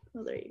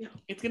 Oh, there you go.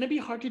 It's going to be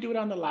hard to do it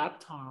on the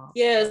laptop.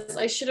 Yes,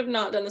 I should have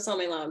not done this on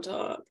my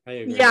laptop. I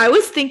agree. Yeah, I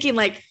was thinking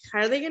like,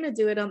 how are they gonna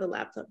do it on the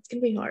laptop? It's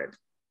gonna be hard.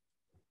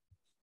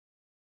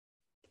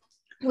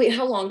 Wait,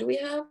 how long do we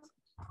have?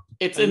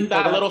 It's in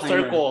that little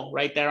circle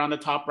right there on the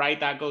top right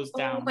that goes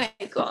down. Oh my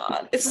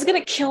god. This is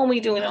gonna kill me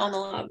doing it on the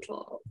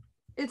laptop.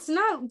 It's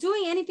not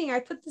doing anything. I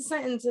put the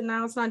sentence and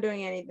now it's not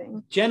doing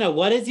anything. Jenna,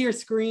 what is your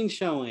screen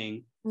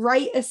showing?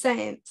 Write a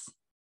sentence.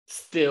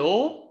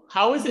 Still?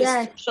 How is it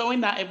Yeah.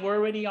 showing that if we're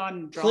already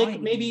on drawing?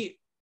 Click maybe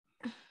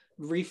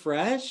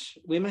refresh.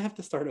 We might have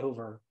to start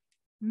over.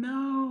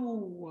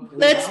 No.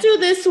 Let's do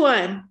this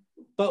one.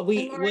 But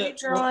I'm already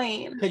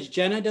drawing. because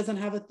Jenna doesn't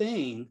have a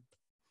thing.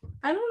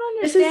 I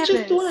don't This understand.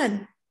 is just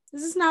one.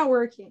 This is not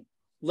working.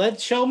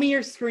 Let's show me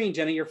your screen,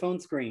 Jenna, your phone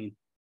screen.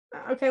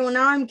 Okay, well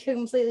now I'm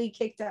completely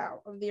kicked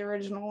out of the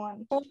original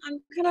one. Well,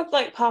 I'm kind of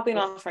like popping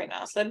off right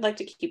now, so I'd like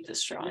to keep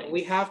this drawing.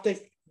 We have to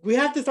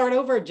start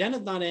over.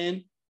 Jenna's not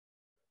in.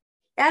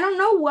 I don't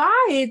know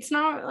why it's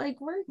not like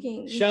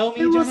working. Show me,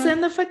 We will Jenna.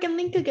 send the fucking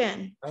link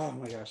again. Oh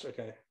my gosh,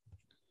 okay.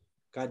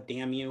 God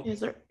damn you.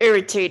 These are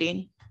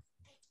irritating.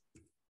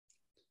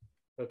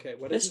 Okay,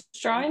 what is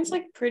This drawing's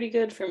like pretty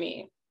good for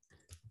me.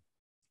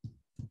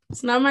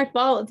 It's not my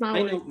fault. It's not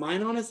I working. know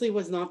mine honestly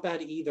was not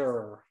bad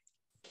either.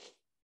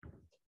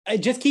 I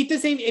just keep the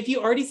same. If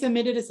you already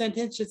submitted a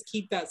sentence, just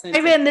keep that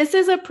sentence. Ivan, this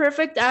is a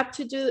perfect app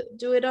to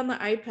do it on the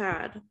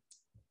iPad.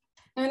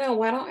 I know,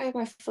 why don't I have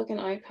my fucking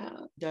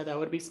iPad? Yeah, that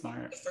would be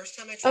smart.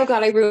 Oh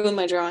god, I ruined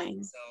my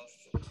drawing.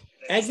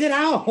 Exit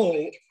out.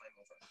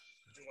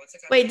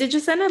 Wait, did you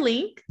send a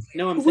link?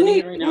 No, I'm sending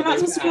Wait, it right we're now. not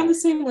supposed to be on the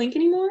same link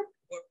anymore?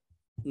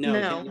 No, No.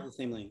 we can't use the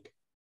same link.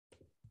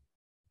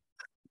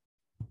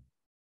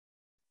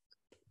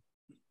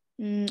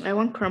 I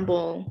want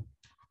crumble.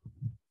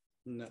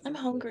 No. I'm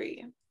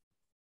hungry.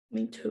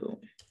 Me too.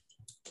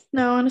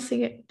 No,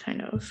 honestly,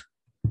 kind of.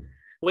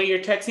 Wait, you're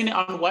texting it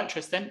on what,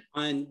 Tristan?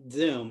 On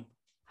Zoom.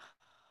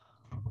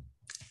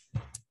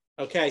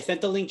 Okay, I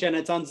sent the link, Jenna.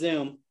 It's on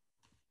Zoom.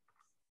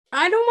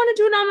 I don't want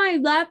to do it on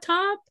my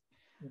laptop.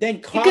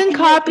 Then can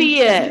copy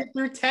it.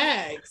 through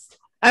text.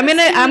 I'm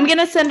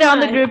gonna send it on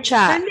the group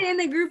chat. Send it in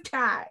the group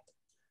chat.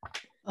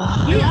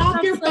 You're Ugh.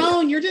 off your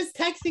phone. You're just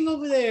texting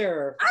over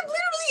there. I'm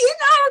literally in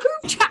our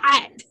group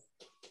chat.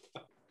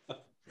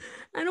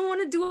 I don't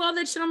want to do all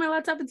that shit on my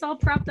laptop. It's all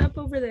propped up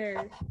over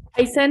there.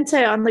 I sent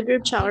it on the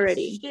group chat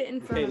already. Shit in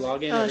front Okay, of me.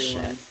 log in, Oh,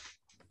 everyone. shit.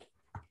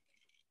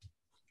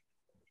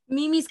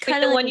 Mimi's Like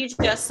kind the of one you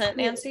just sent,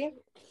 Nancy?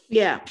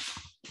 Yeah.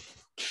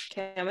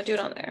 Okay, I'm gonna do it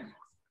on there.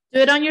 Do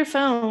it on your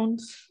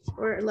phones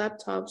or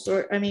laptops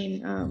or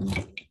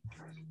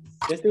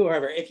Just do it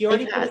wherever. If you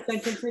already put a iPads.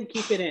 sentence in,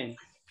 keep it in.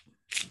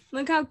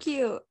 Look how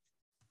cute.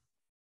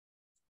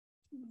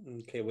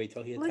 Okay, wait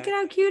till he Look attacks. at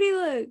how cute he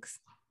looks.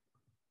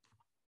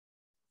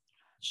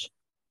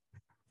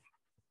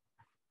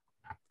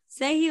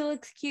 Say he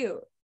looks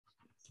cute.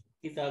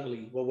 He's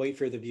ugly. We'll wait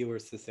for the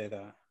viewers to say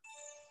that.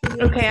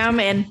 Okay, I'm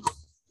in.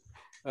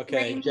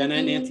 Okay, Jenna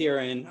and Nancy are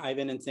in.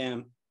 Ivan and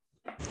Sam.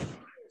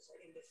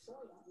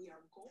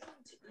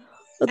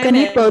 Look, I I'm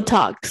need in.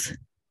 Botox.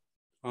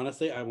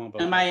 Honestly, I want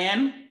both. Am I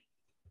in?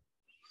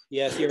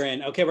 Yes, you're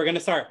in. Okay, we're gonna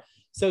start.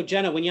 So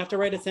Jenna, when you have to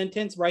write a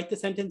sentence, write the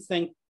sentence,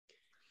 then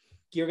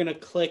you're gonna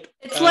click.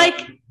 It's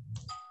like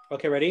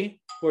Okay,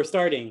 ready? We're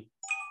starting.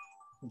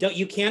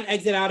 You can't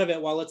exit out of it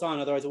while it's on,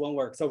 otherwise it won't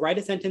work. So write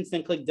a sentence,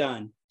 then click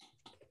done.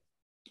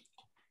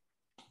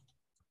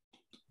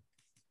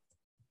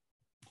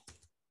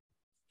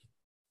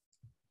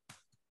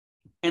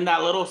 And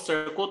that little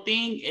circle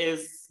thing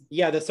is...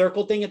 Yeah, the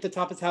circle thing at the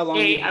top is how long.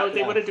 Hey, you I was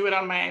able to left. do it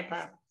on my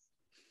iPad.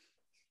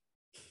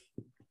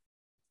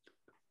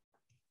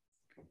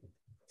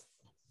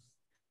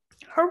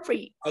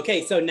 hurry.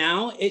 Okay, so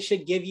now it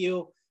should give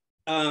you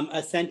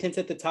a sentence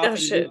at the top and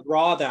shit. you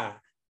draw that.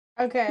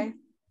 Okay.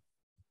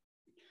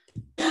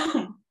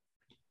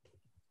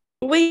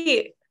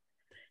 Wait,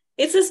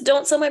 it says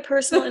don't sell my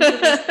personal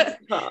information.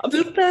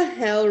 Who the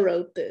hell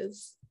wrote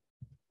this?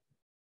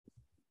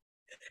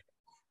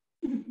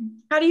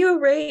 How do you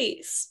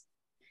erase?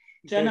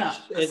 Jenna,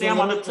 There's- Sam,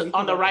 on there's a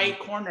the right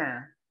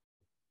corner.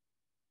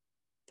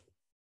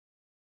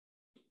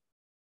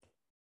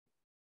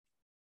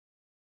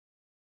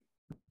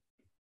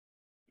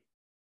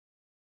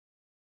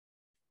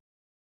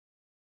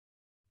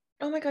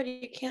 Oh my god,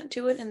 you can't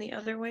do it in the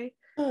other way.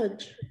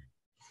 Fudge.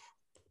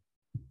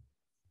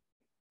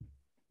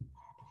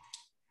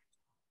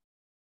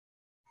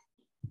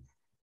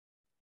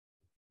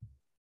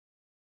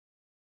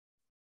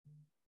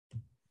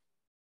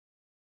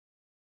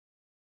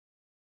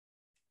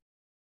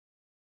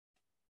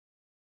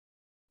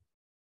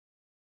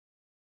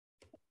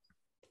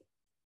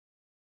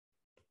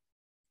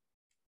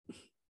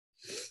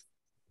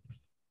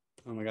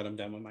 Oh my god, I'm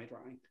done with my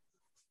drawing.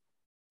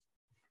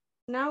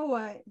 Now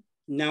what?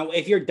 Now,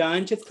 if you're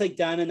done, just click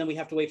done, and then we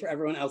have to wait for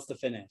everyone else to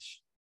finish.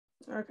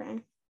 Okay.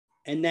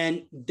 And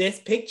then this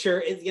picture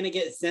is going to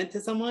get sent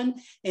to someone,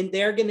 and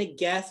they're going to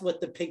guess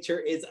what the picture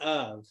is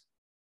of.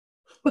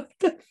 What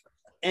the?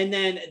 And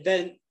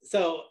then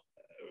so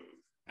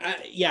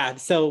yeah,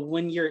 so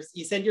when you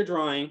send your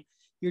drawing's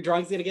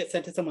going to get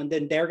sent to someone,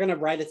 then they're going to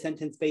write a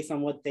sentence based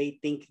on what they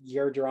think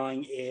your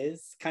drawing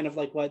is, kind of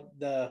like what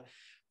the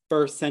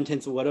first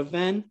sentence would have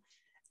been.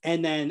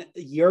 And then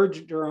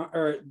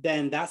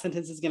then that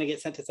sentence is going to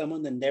get sent to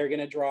someone, then they're going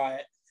to draw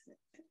it,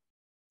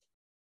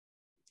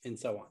 and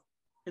so on.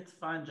 It's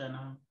fun,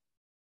 Jenna.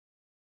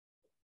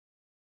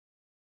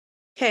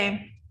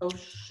 Okay. Oh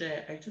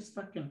shit! I just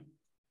fucking.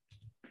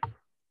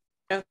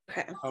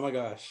 Okay. Oh my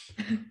gosh.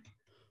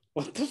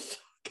 What the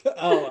fuck?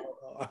 Oh,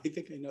 I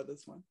think I know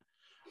this one.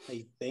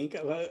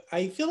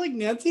 I feel like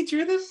Nancy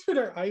drew this for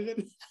her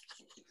Ivan.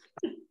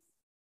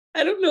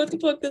 I don't know what the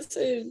fuck this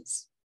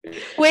is.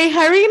 Wait,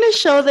 how are we gonna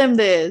show them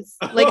this?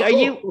 Like, are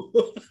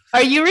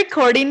you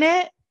recording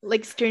it?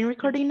 Like screen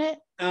recording it?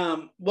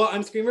 Well,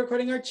 I'm screen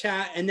recording our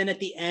chat, and then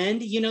at the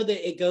end, you know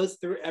that it goes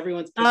through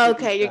everyone's pictures. Oh,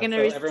 okay, you're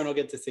gonna so everyone will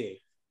get to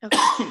see. Okay.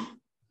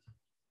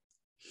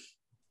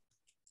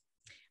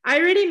 I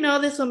already know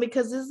this one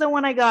because this is the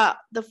one I got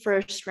the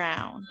first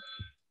round.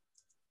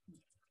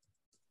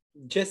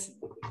 Just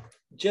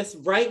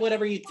write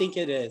whatever you think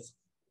it is.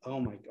 Oh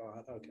my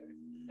god. Okay.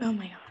 Oh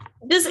my god.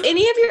 Does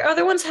any of your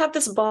other ones have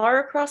this bar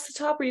across the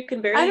top where you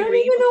can barely I don't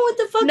read? even know what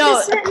the fuck No,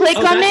 this is. click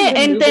on that's it even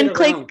and move then it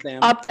click around, Sam.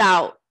 opt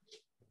out.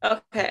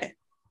 Okay.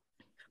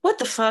 What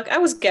the fuck? I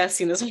was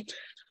guessing this one.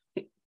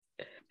 What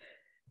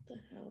the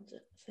hell is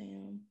it,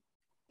 Sam?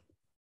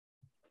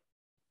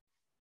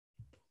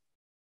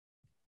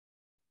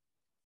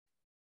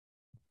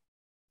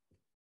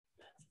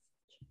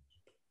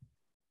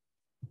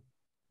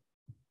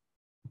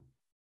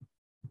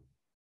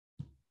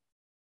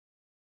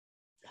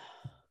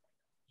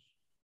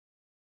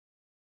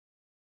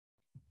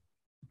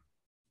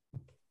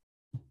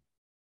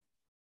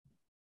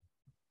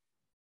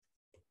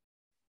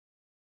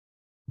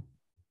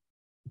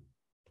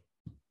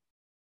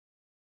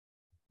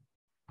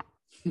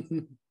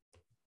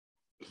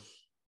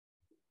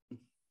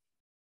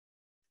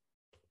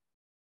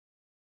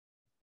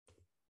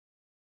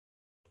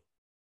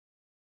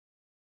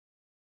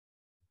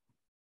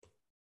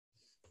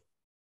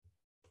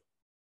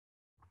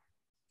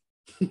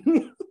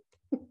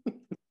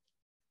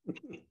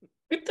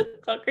 What the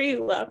fuck are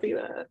you laughing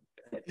at?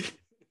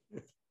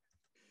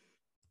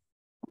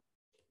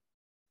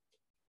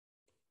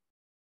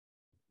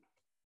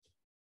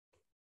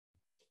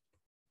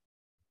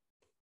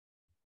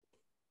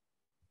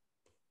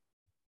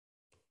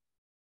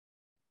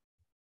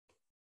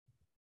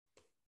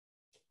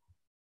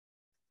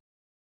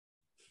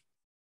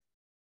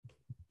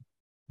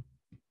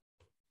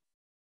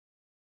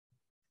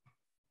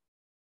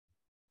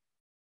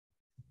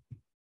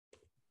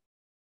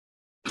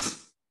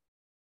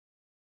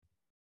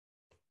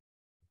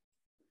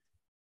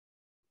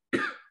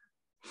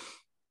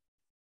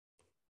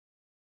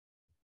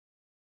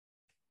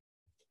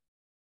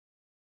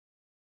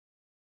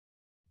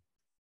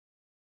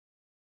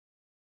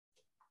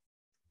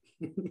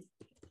 Oh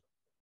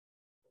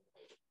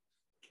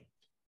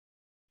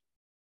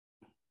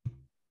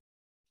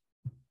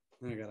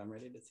my god, I'm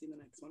ready to see the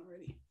next one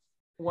already.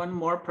 One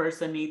more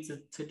person needs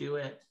to do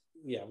it.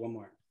 Yeah, one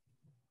more.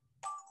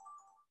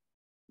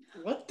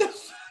 What the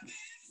fuck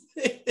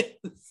is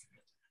this?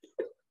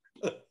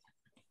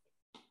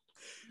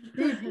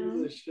 Who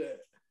drew this shit?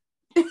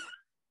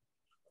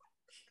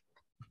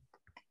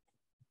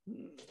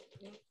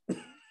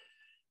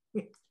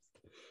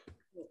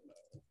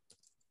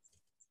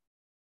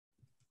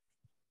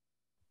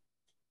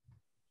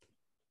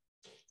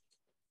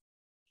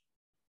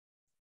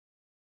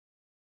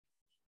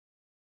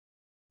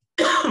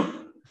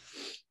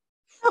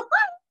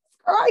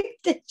 Describe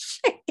this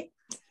shit.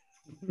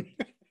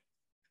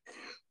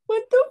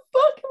 What the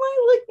fuck am I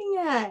looking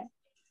at?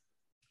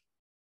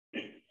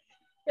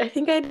 I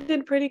think I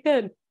did pretty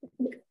good.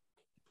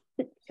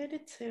 I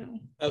did too.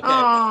 Okay,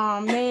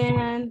 Oh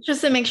man,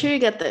 Just to make sure you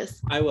get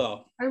this. I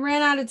will. I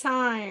ran out of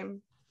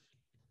time.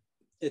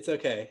 It's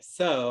okay.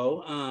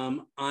 So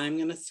I'm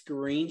gonna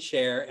screen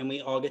share, and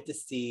we all get to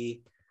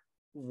see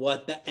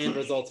what the end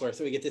results were.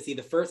 So we get to see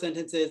the first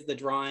sentences, the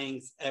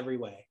drawings, every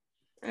way.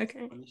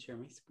 Okay. Let me share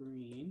my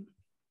screen.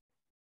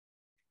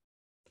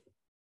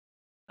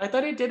 I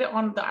thought I did it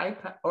on the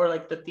iPad or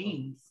like the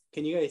themes.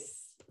 Can you guys?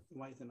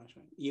 Why is it not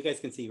showing? You guys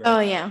can see, right? Oh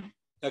yeah.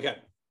 Okay.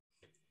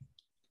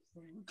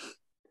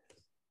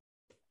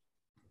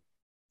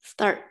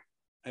 Start.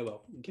 I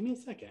will. Give me a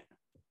second.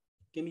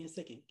 Give me a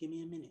second. Give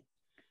me a minute.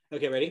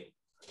 Okay, ready?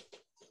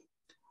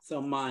 So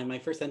my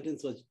first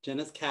sentence was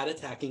Jenna's cat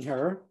attacking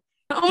her.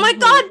 Oh my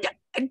God.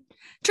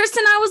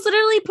 Tristan, I was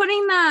literally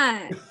putting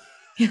that.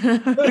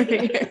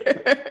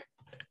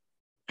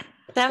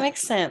 That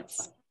makes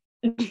sense.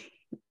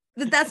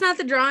 But that's not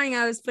the drawing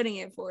I was putting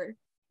it for.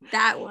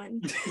 That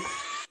one.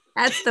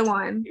 That's the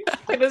one.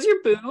 Like those are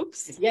your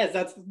boobs?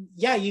 Yes,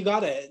 yeah, you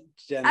got it,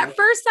 Jenna. At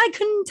first, I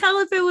couldn't tell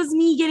if it was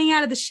me getting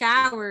out of the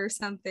shower or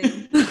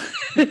something.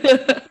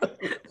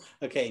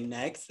 Okay,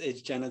 next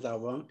is Jenna's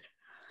album.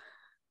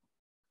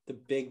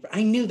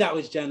 I knew that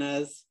was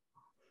Jenna's.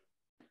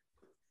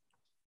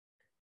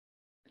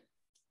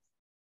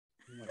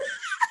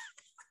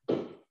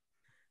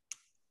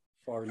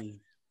 Farting.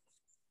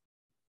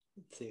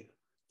 Let's see.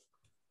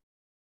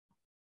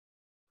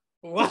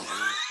 What?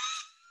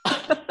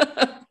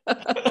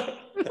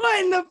 What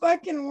in the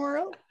fucking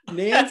world?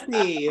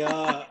 Nancy.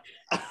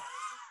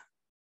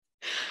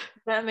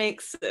 That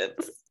makes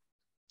sense.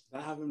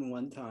 That happened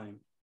one time.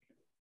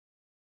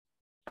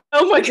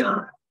 Oh my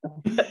God.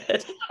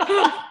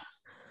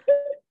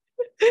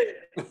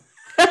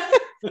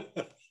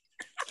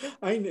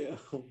 I know.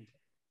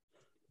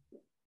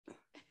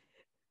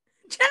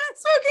 Jenna's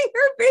smoking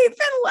her vape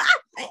and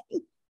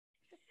laughing.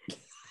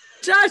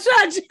 Josh.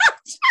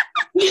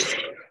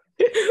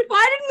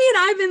 Why did me and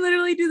Ivan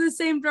literally do the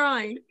same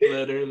drawing?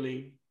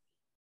 Literally.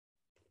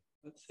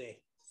 Let's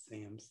see.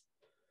 Sam's.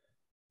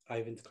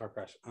 Ivan's car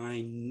crash.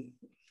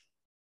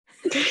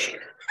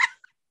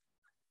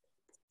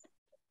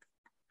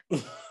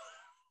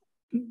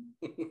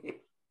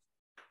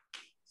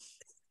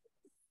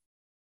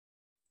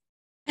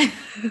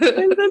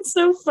 That's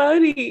so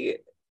funny.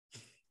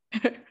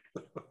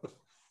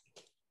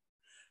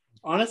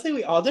 Honestly,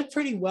 we all did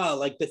pretty well.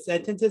 Like the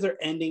sentences are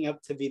ending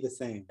up to be the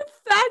same. The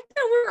fact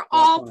that we're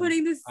all one.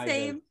 putting the I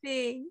same did.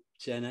 thing.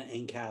 Jenna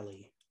and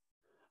Callie.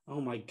 Oh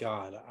my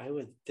God.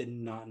 Did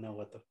not know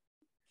what the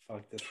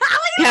fuck this was.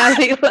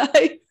 Callie,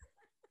 like,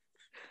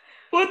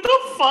 What the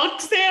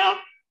fuck, Sam?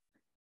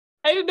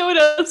 I didn't know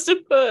what else to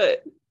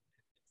put.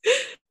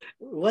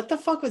 What the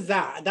fuck was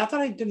that? That's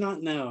what I did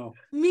not know.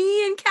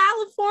 Me in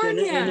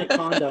California. Jenna in a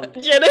condom.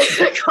 Jenna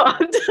in a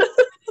condom.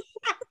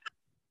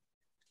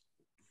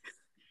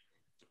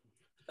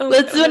 Oh,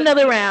 let's do God.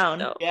 another round.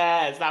 No.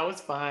 Yes, that was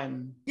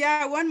fun.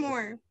 Yeah, one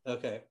more.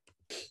 Okay.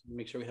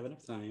 Make sure we have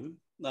enough time.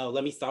 Oh,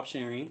 let me stop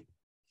sharing.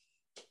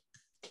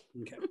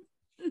 Okay.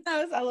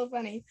 That was hella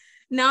funny.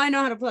 Now I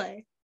know how to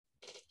play.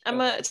 I'm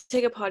gonna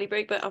take a potty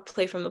break, but I'll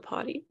play from the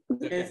potty.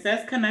 Okay. It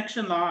says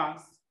connection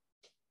lost.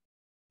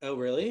 Oh,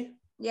 really?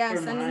 Yeah,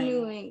 For send a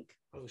new mine. link.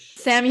 Oh,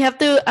 shit. Sam, you have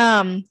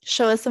to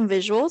show us some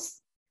visuals.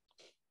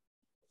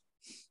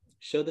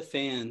 Show the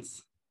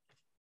fans.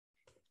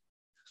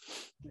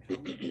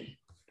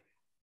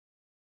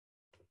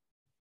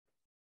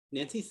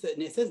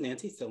 It says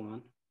Nancy's still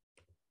on.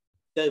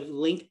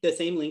 The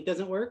same link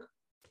doesn't work?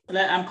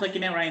 I'm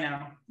clicking it right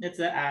now. It's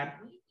an ad.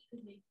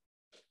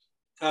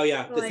 Oh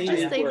yeah, the I same just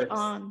link stayed works.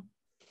 on.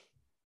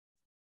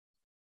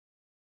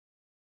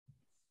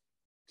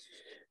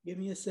 Give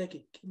me a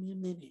second. Give me a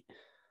minute.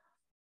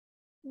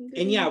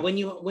 And yeah, when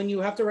you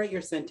have to write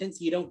your sentence,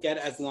 you don't get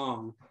as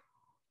long.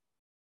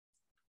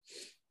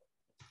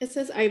 It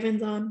says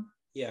Ivan's on.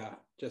 Yeah,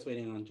 just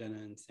waiting on Jenna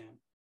and Sam.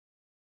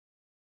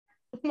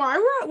 Why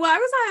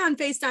was I on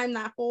FaceTime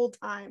that whole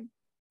time?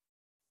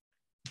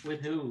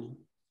 With who?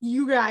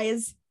 You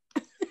guys.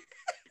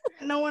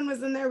 No one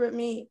was in there but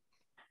me.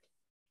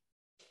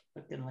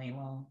 Fucking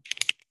lame.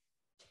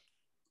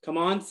 Come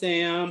on,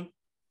 Sam.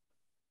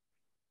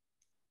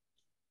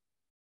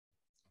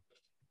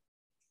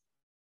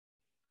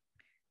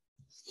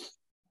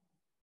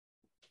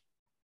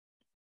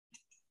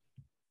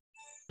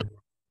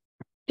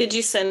 Did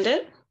you send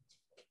it?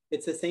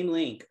 It's the same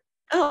link.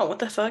 Oh, what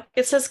the fuck?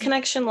 It says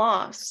connection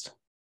lost.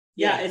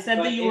 Yeah, it said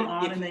but that you were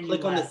on if and you then you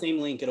click on the left. same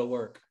link, it'll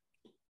work.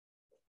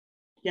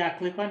 Yeah,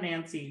 click on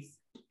Nancy's.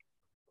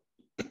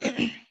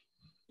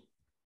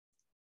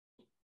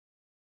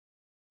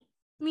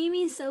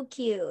 Mimi's so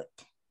cute.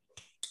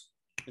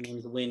 Her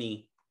name's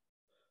Winnie.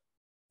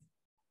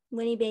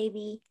 Winnie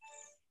baby.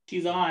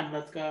 She's on.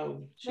 Let's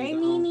go. She's Right,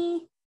 on.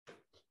 Mimi?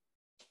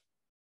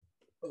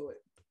 Oh,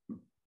 wait.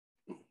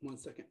 1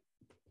 second.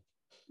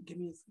 Give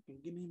me a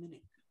second. Give me a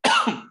minute.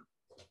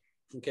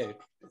 Okay,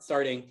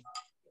 starting.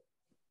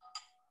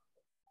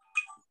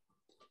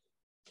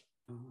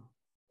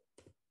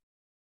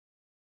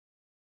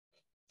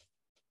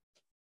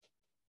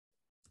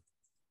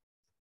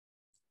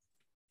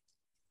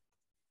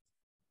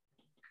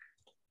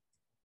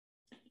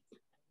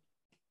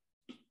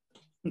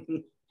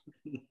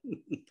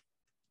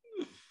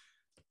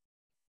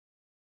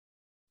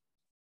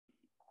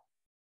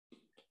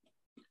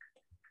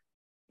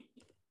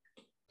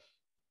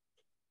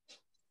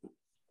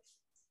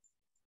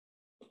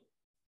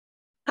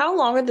 How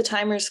long are the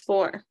timers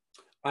for?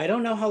 I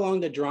don't know how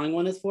long the drawing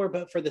one is for,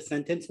 but for the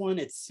sentence one,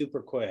 it's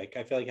super quick.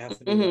 I feel like it has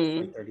to be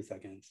like for 30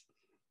 seconds.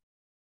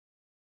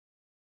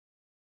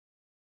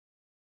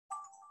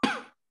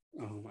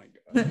 Oh my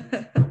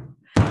god.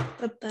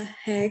 What the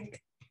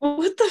heck?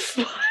 What the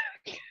fuck?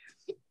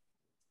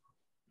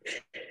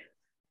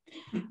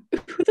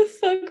 Who the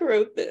fuck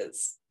wrote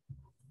this?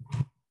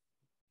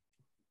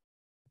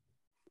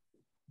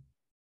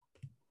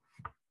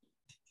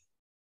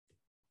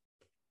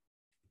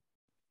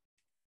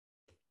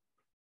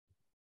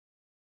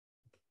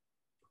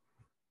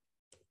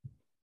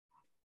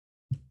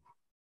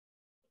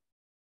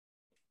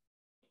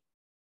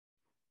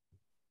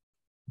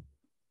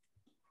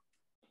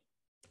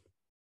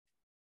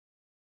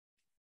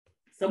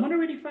 Someone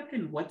already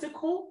fucking, what's it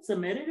called?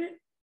 Submitted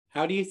it?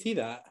 How do you see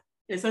that?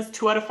 It says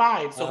 2 out of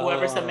 5. So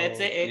whoever submits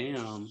it,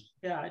 Damn.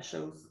 yeah, it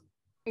shows.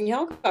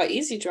 Y'all got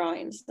easy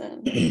drawings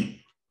then.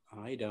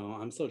 I don't.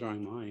 I'm still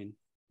drawing mine.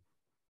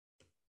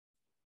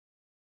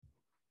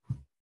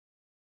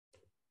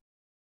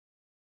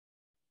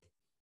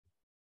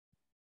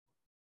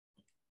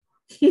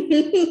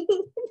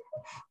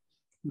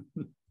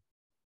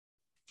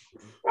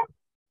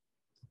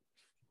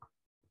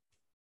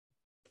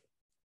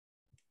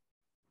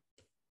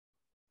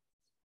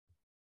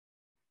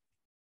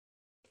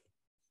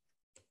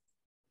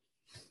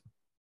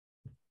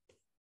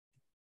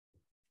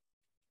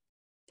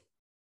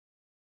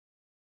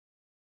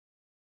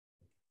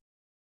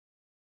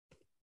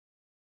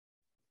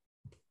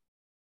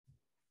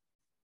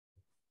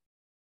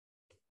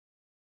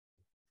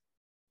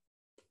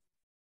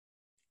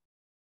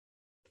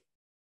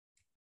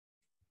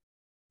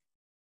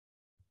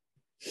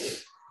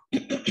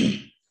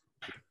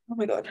 Oh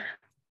my god.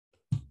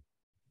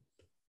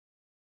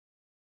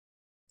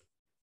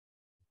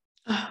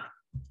 Oh,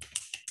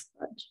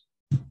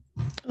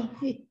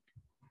 hey.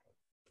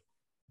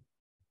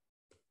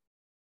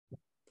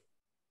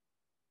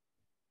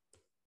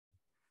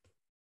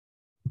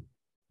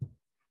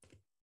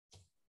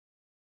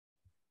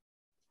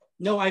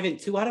 No, Ivan,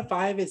 2 out of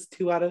 5 is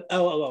 2 out of.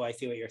 Oh, I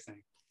see what you're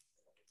saying.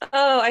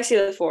 Oh, I see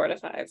the 4 out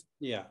of 5.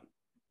 Yeah.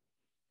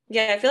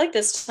 Yeah, I feel like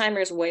this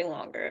timer is way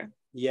longer.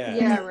 Yeah.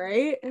 Yeah,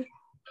 right?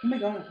 Oh my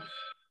god.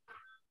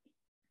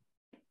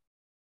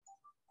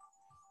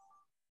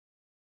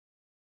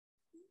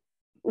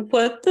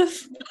 What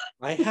the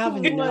I have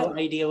no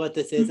idea what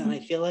this is, and I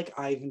feel like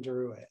Ivan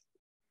drew it.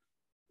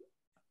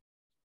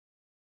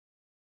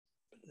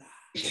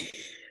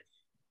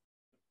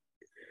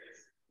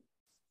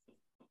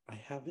 I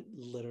have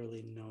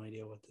literally no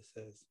idea what this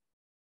is.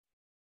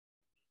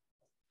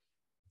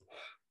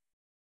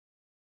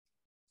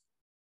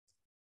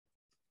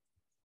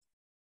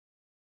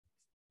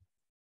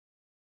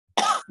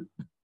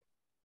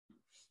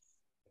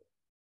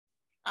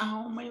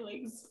 Oh, my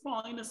leg's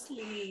falling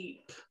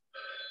asleep.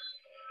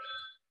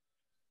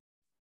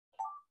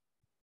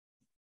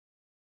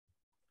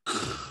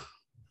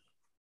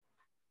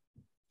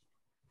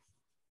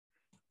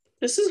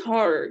 This is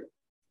hard.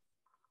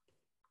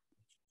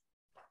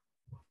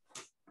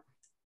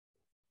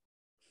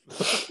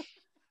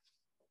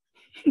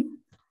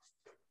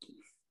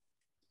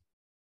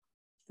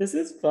 This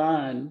is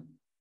fun.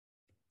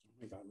 Oh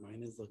my god,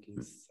 mine is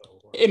looking so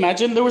hard.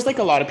 Imagine there was like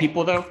a lot of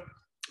people though.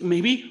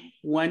 Maybe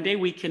one day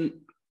we can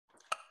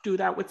do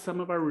that with some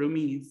of our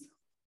roomies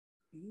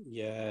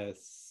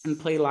Yes. and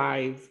play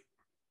live.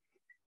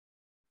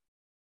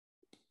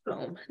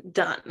 Boom.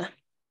 Done.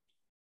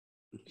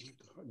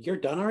 You're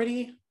done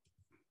already?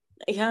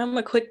 Yeah, I'm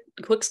a quick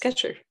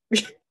sketcher.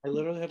 I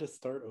literally had to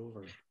start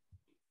over.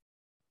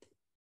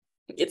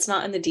 It's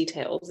not in the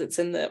details, it's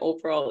in the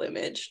overall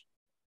image.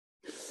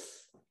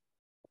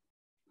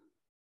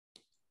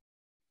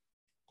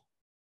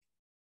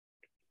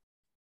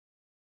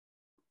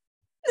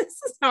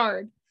 This is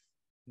hard.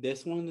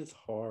 This one is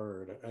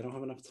hard. I don't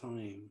have enough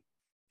time.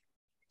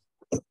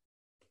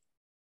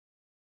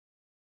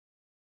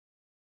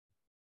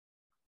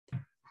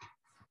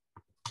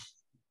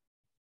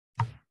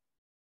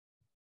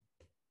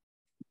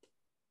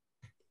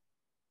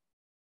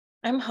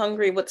 I'm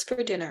hungry. What's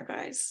for dinner,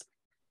 guys?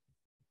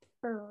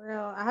 For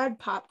real. I had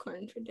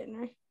popcorn for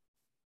dinner.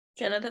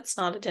 Jenna, that's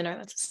not a dinner,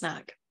 that's a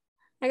snack.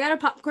 I got a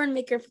popcorn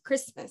maker for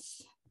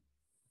Christmas.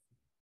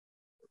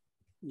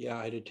 Yeah,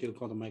 I did too,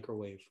 called a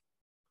microwave.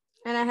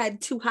 And I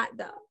had 2 hot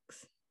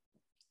dogs.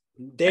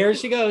 There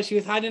she goes. She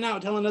was hiding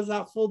out, telling us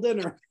about full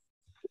dinner.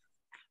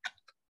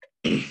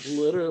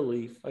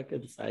 Literally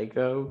fucking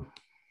psycho.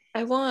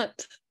 I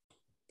want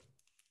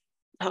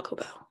Taco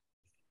Bell.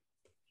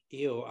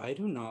 Ew, I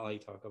do not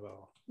like Taco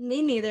Bell.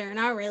 Me neither,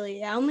 not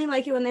really. I only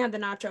like it when they have the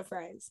nacho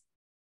fries.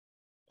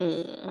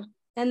 Mm.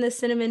 And the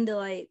cinnamon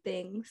delight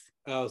things.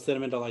 Oh,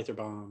 cinnamon delights are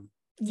bomb.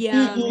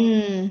 Yeah.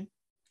 Mm-mm.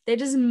 They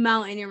just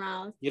melt in your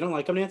mouth. You don't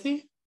like them,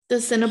 Nancy? The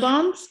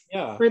Cinnabons?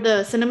 Yeah. Or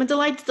the cinnamon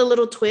delights, the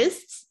little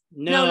twists?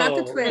 No, not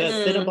the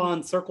twist. The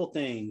Cinnabon circle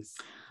things.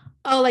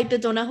 Oh, like the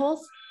donut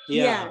holes?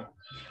 Yeah.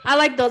 I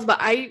like those, but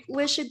I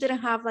wish it didn't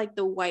have like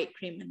the white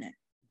cream in it.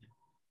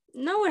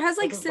 No, it has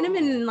like What the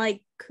cinnamon fuck?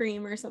 like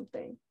cream or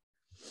something.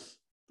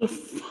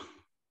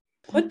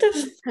 What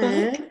the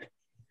fuck?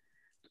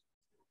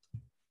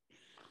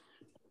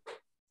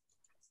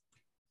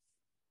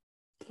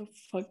 The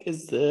fuck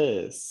is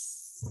this?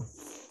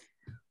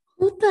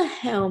 the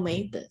hell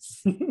made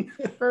this?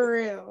 For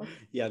real.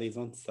 Yeah, these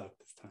ones suck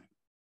this time.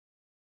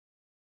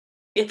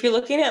 If you're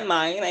looking at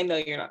mine, I know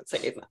you're not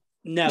saying that.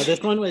 No,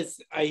 this one was,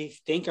 I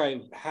think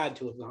I had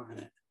to have gotten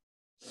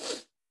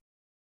it.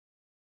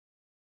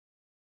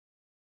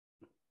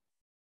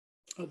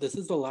 Oh, this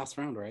is the last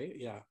round, right?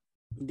 Yeah.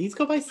 These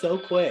go by so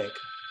quick.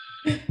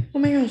 Oh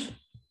my gosh.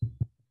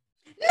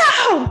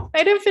 No!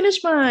 I didn't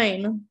finish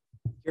mine.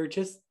 You're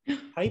just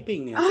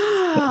typing it.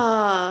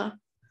 Ah.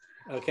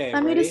 Okay. I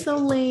made ready? it so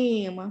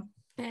lame.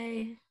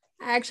 Hey,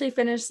 I actually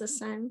finished this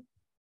time.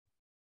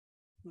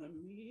 Let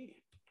me.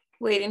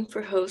 Waiting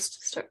for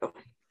host to start going.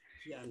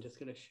 Yeah, I'm just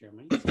gonna share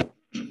my.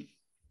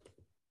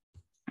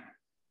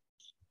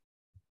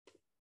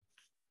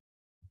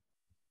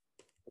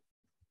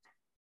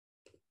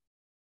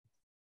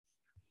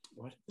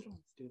 Why did it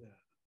always do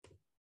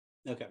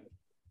that? Okay.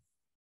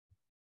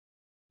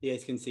 You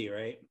guys can see,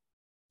 right?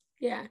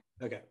 Yeah.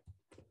 Okay.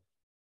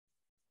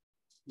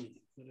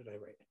 What did I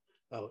write?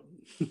 Oh,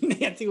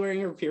 Nancy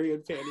wearing her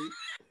period panties.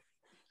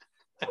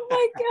 Oh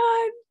my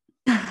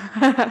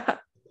god.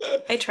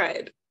 I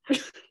tried.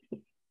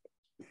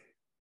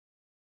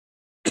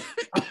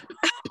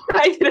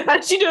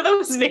 How'd you know that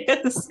was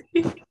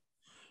Nancy?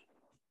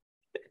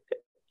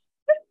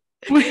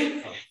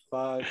 Oh,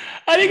 fuck.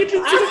 I didn't get to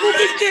see the full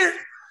picture.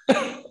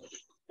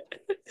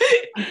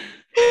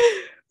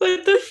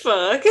 What the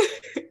fuck?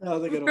 That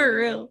was a good For one.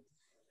 real.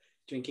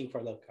 Drinking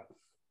for loca.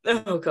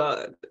 Oh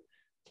god.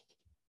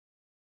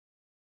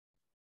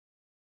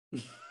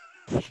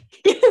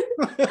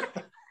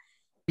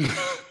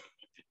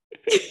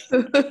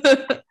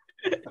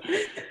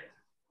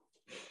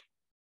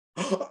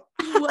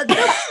 What the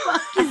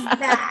fuck is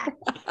that?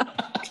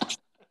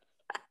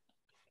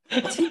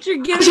 Teacher,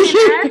 give me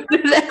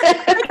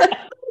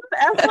that.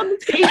 F on the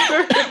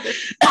paper.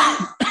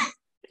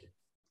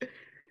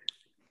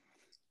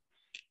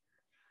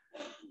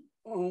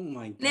 Oh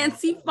my god.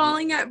 Nancy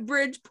falling at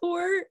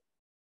Bridgeport.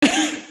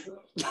 That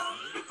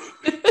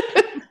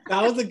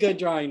was a good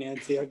drawing,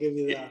 Nancy. I'll give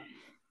you that.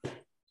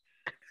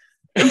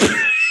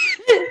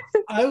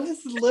 I was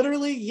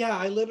literally, yeah,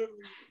 I literally.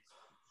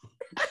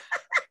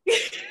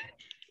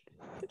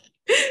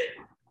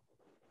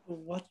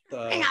 What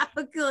the? Half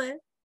a good.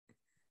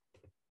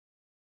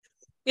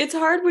 It's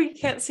hard when you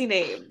can't see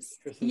names.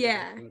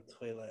 Yeah. In the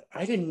toilet.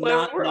 I did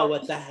Well, not we're know all-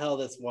 what the hell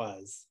this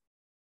was.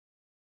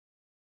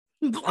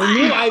 I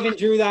knew Ivan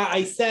drew that.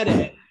 I said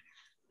it.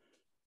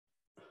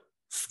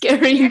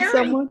 Scaring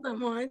someone.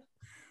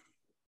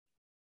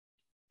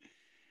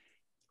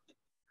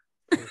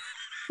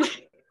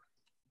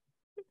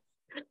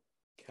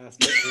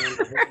 Casper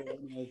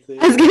and Nancy.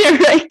 I was gonna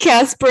write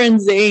Casper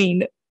and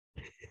Zane.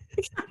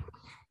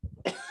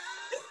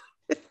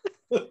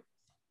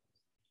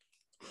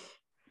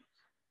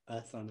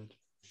 That sounded.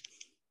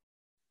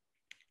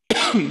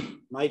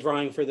 My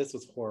drawing for this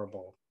was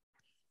horrible.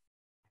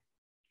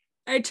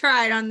 I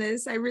tried on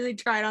this. I really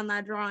tried on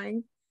that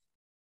drawing.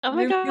 Oh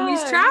my god.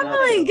 Rumi's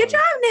traveling. Good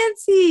job,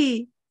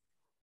 Nancy.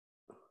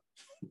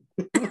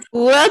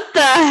 What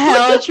the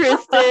hell,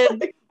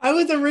 Tristan? I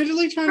was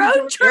originally trying to Road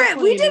draw an trip.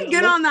 We airplane, did and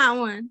good on that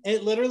one.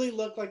 It literally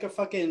looked like a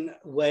fucking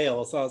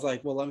whale. So I was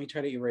like, well, let me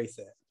try to erase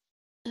it.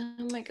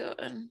 Oh my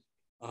god.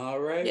 All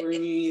right, Yeah.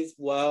 roomies.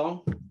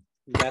 Well,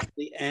 that's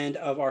the end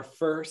of our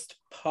first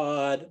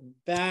pod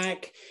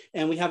back.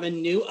 And we have a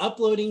new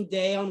uploading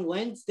day on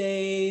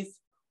Wednesdays.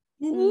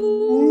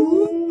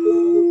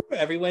 Woo.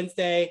 Every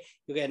Wednesday,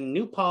 you'll get a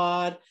new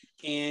pod,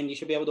 and you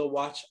should be able to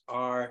watch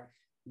our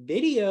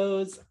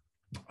videos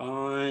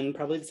on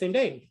probably the same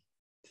day.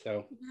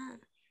 So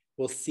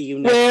we'll see you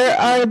next Where week.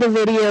 are the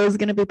videos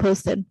gonna be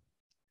posted?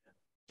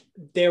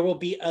 There will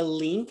be a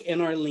link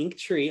in our link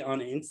tree on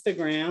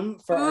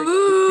Instagram for our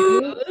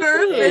Ooh,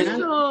 YouTube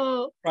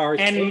official. for our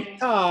And-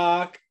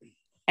 TikTok.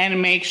 And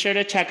make sure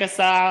to check us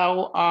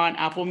out on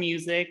Apple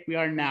Music. We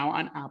are now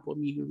on Apple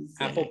Music.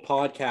 Apple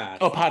Podcast.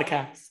 Oh,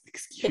 podcast.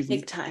 Excuse me.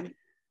 Big time.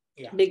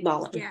 Yeah. Big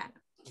ballin'. Yeah,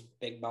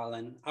 Big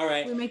ballin'. All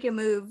right. we're making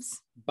moves.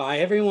 Bye,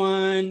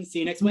 everyone. See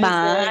you next Wednesday.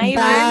 Bye. Bye,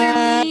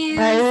 Bye. Rumies.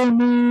 Bye.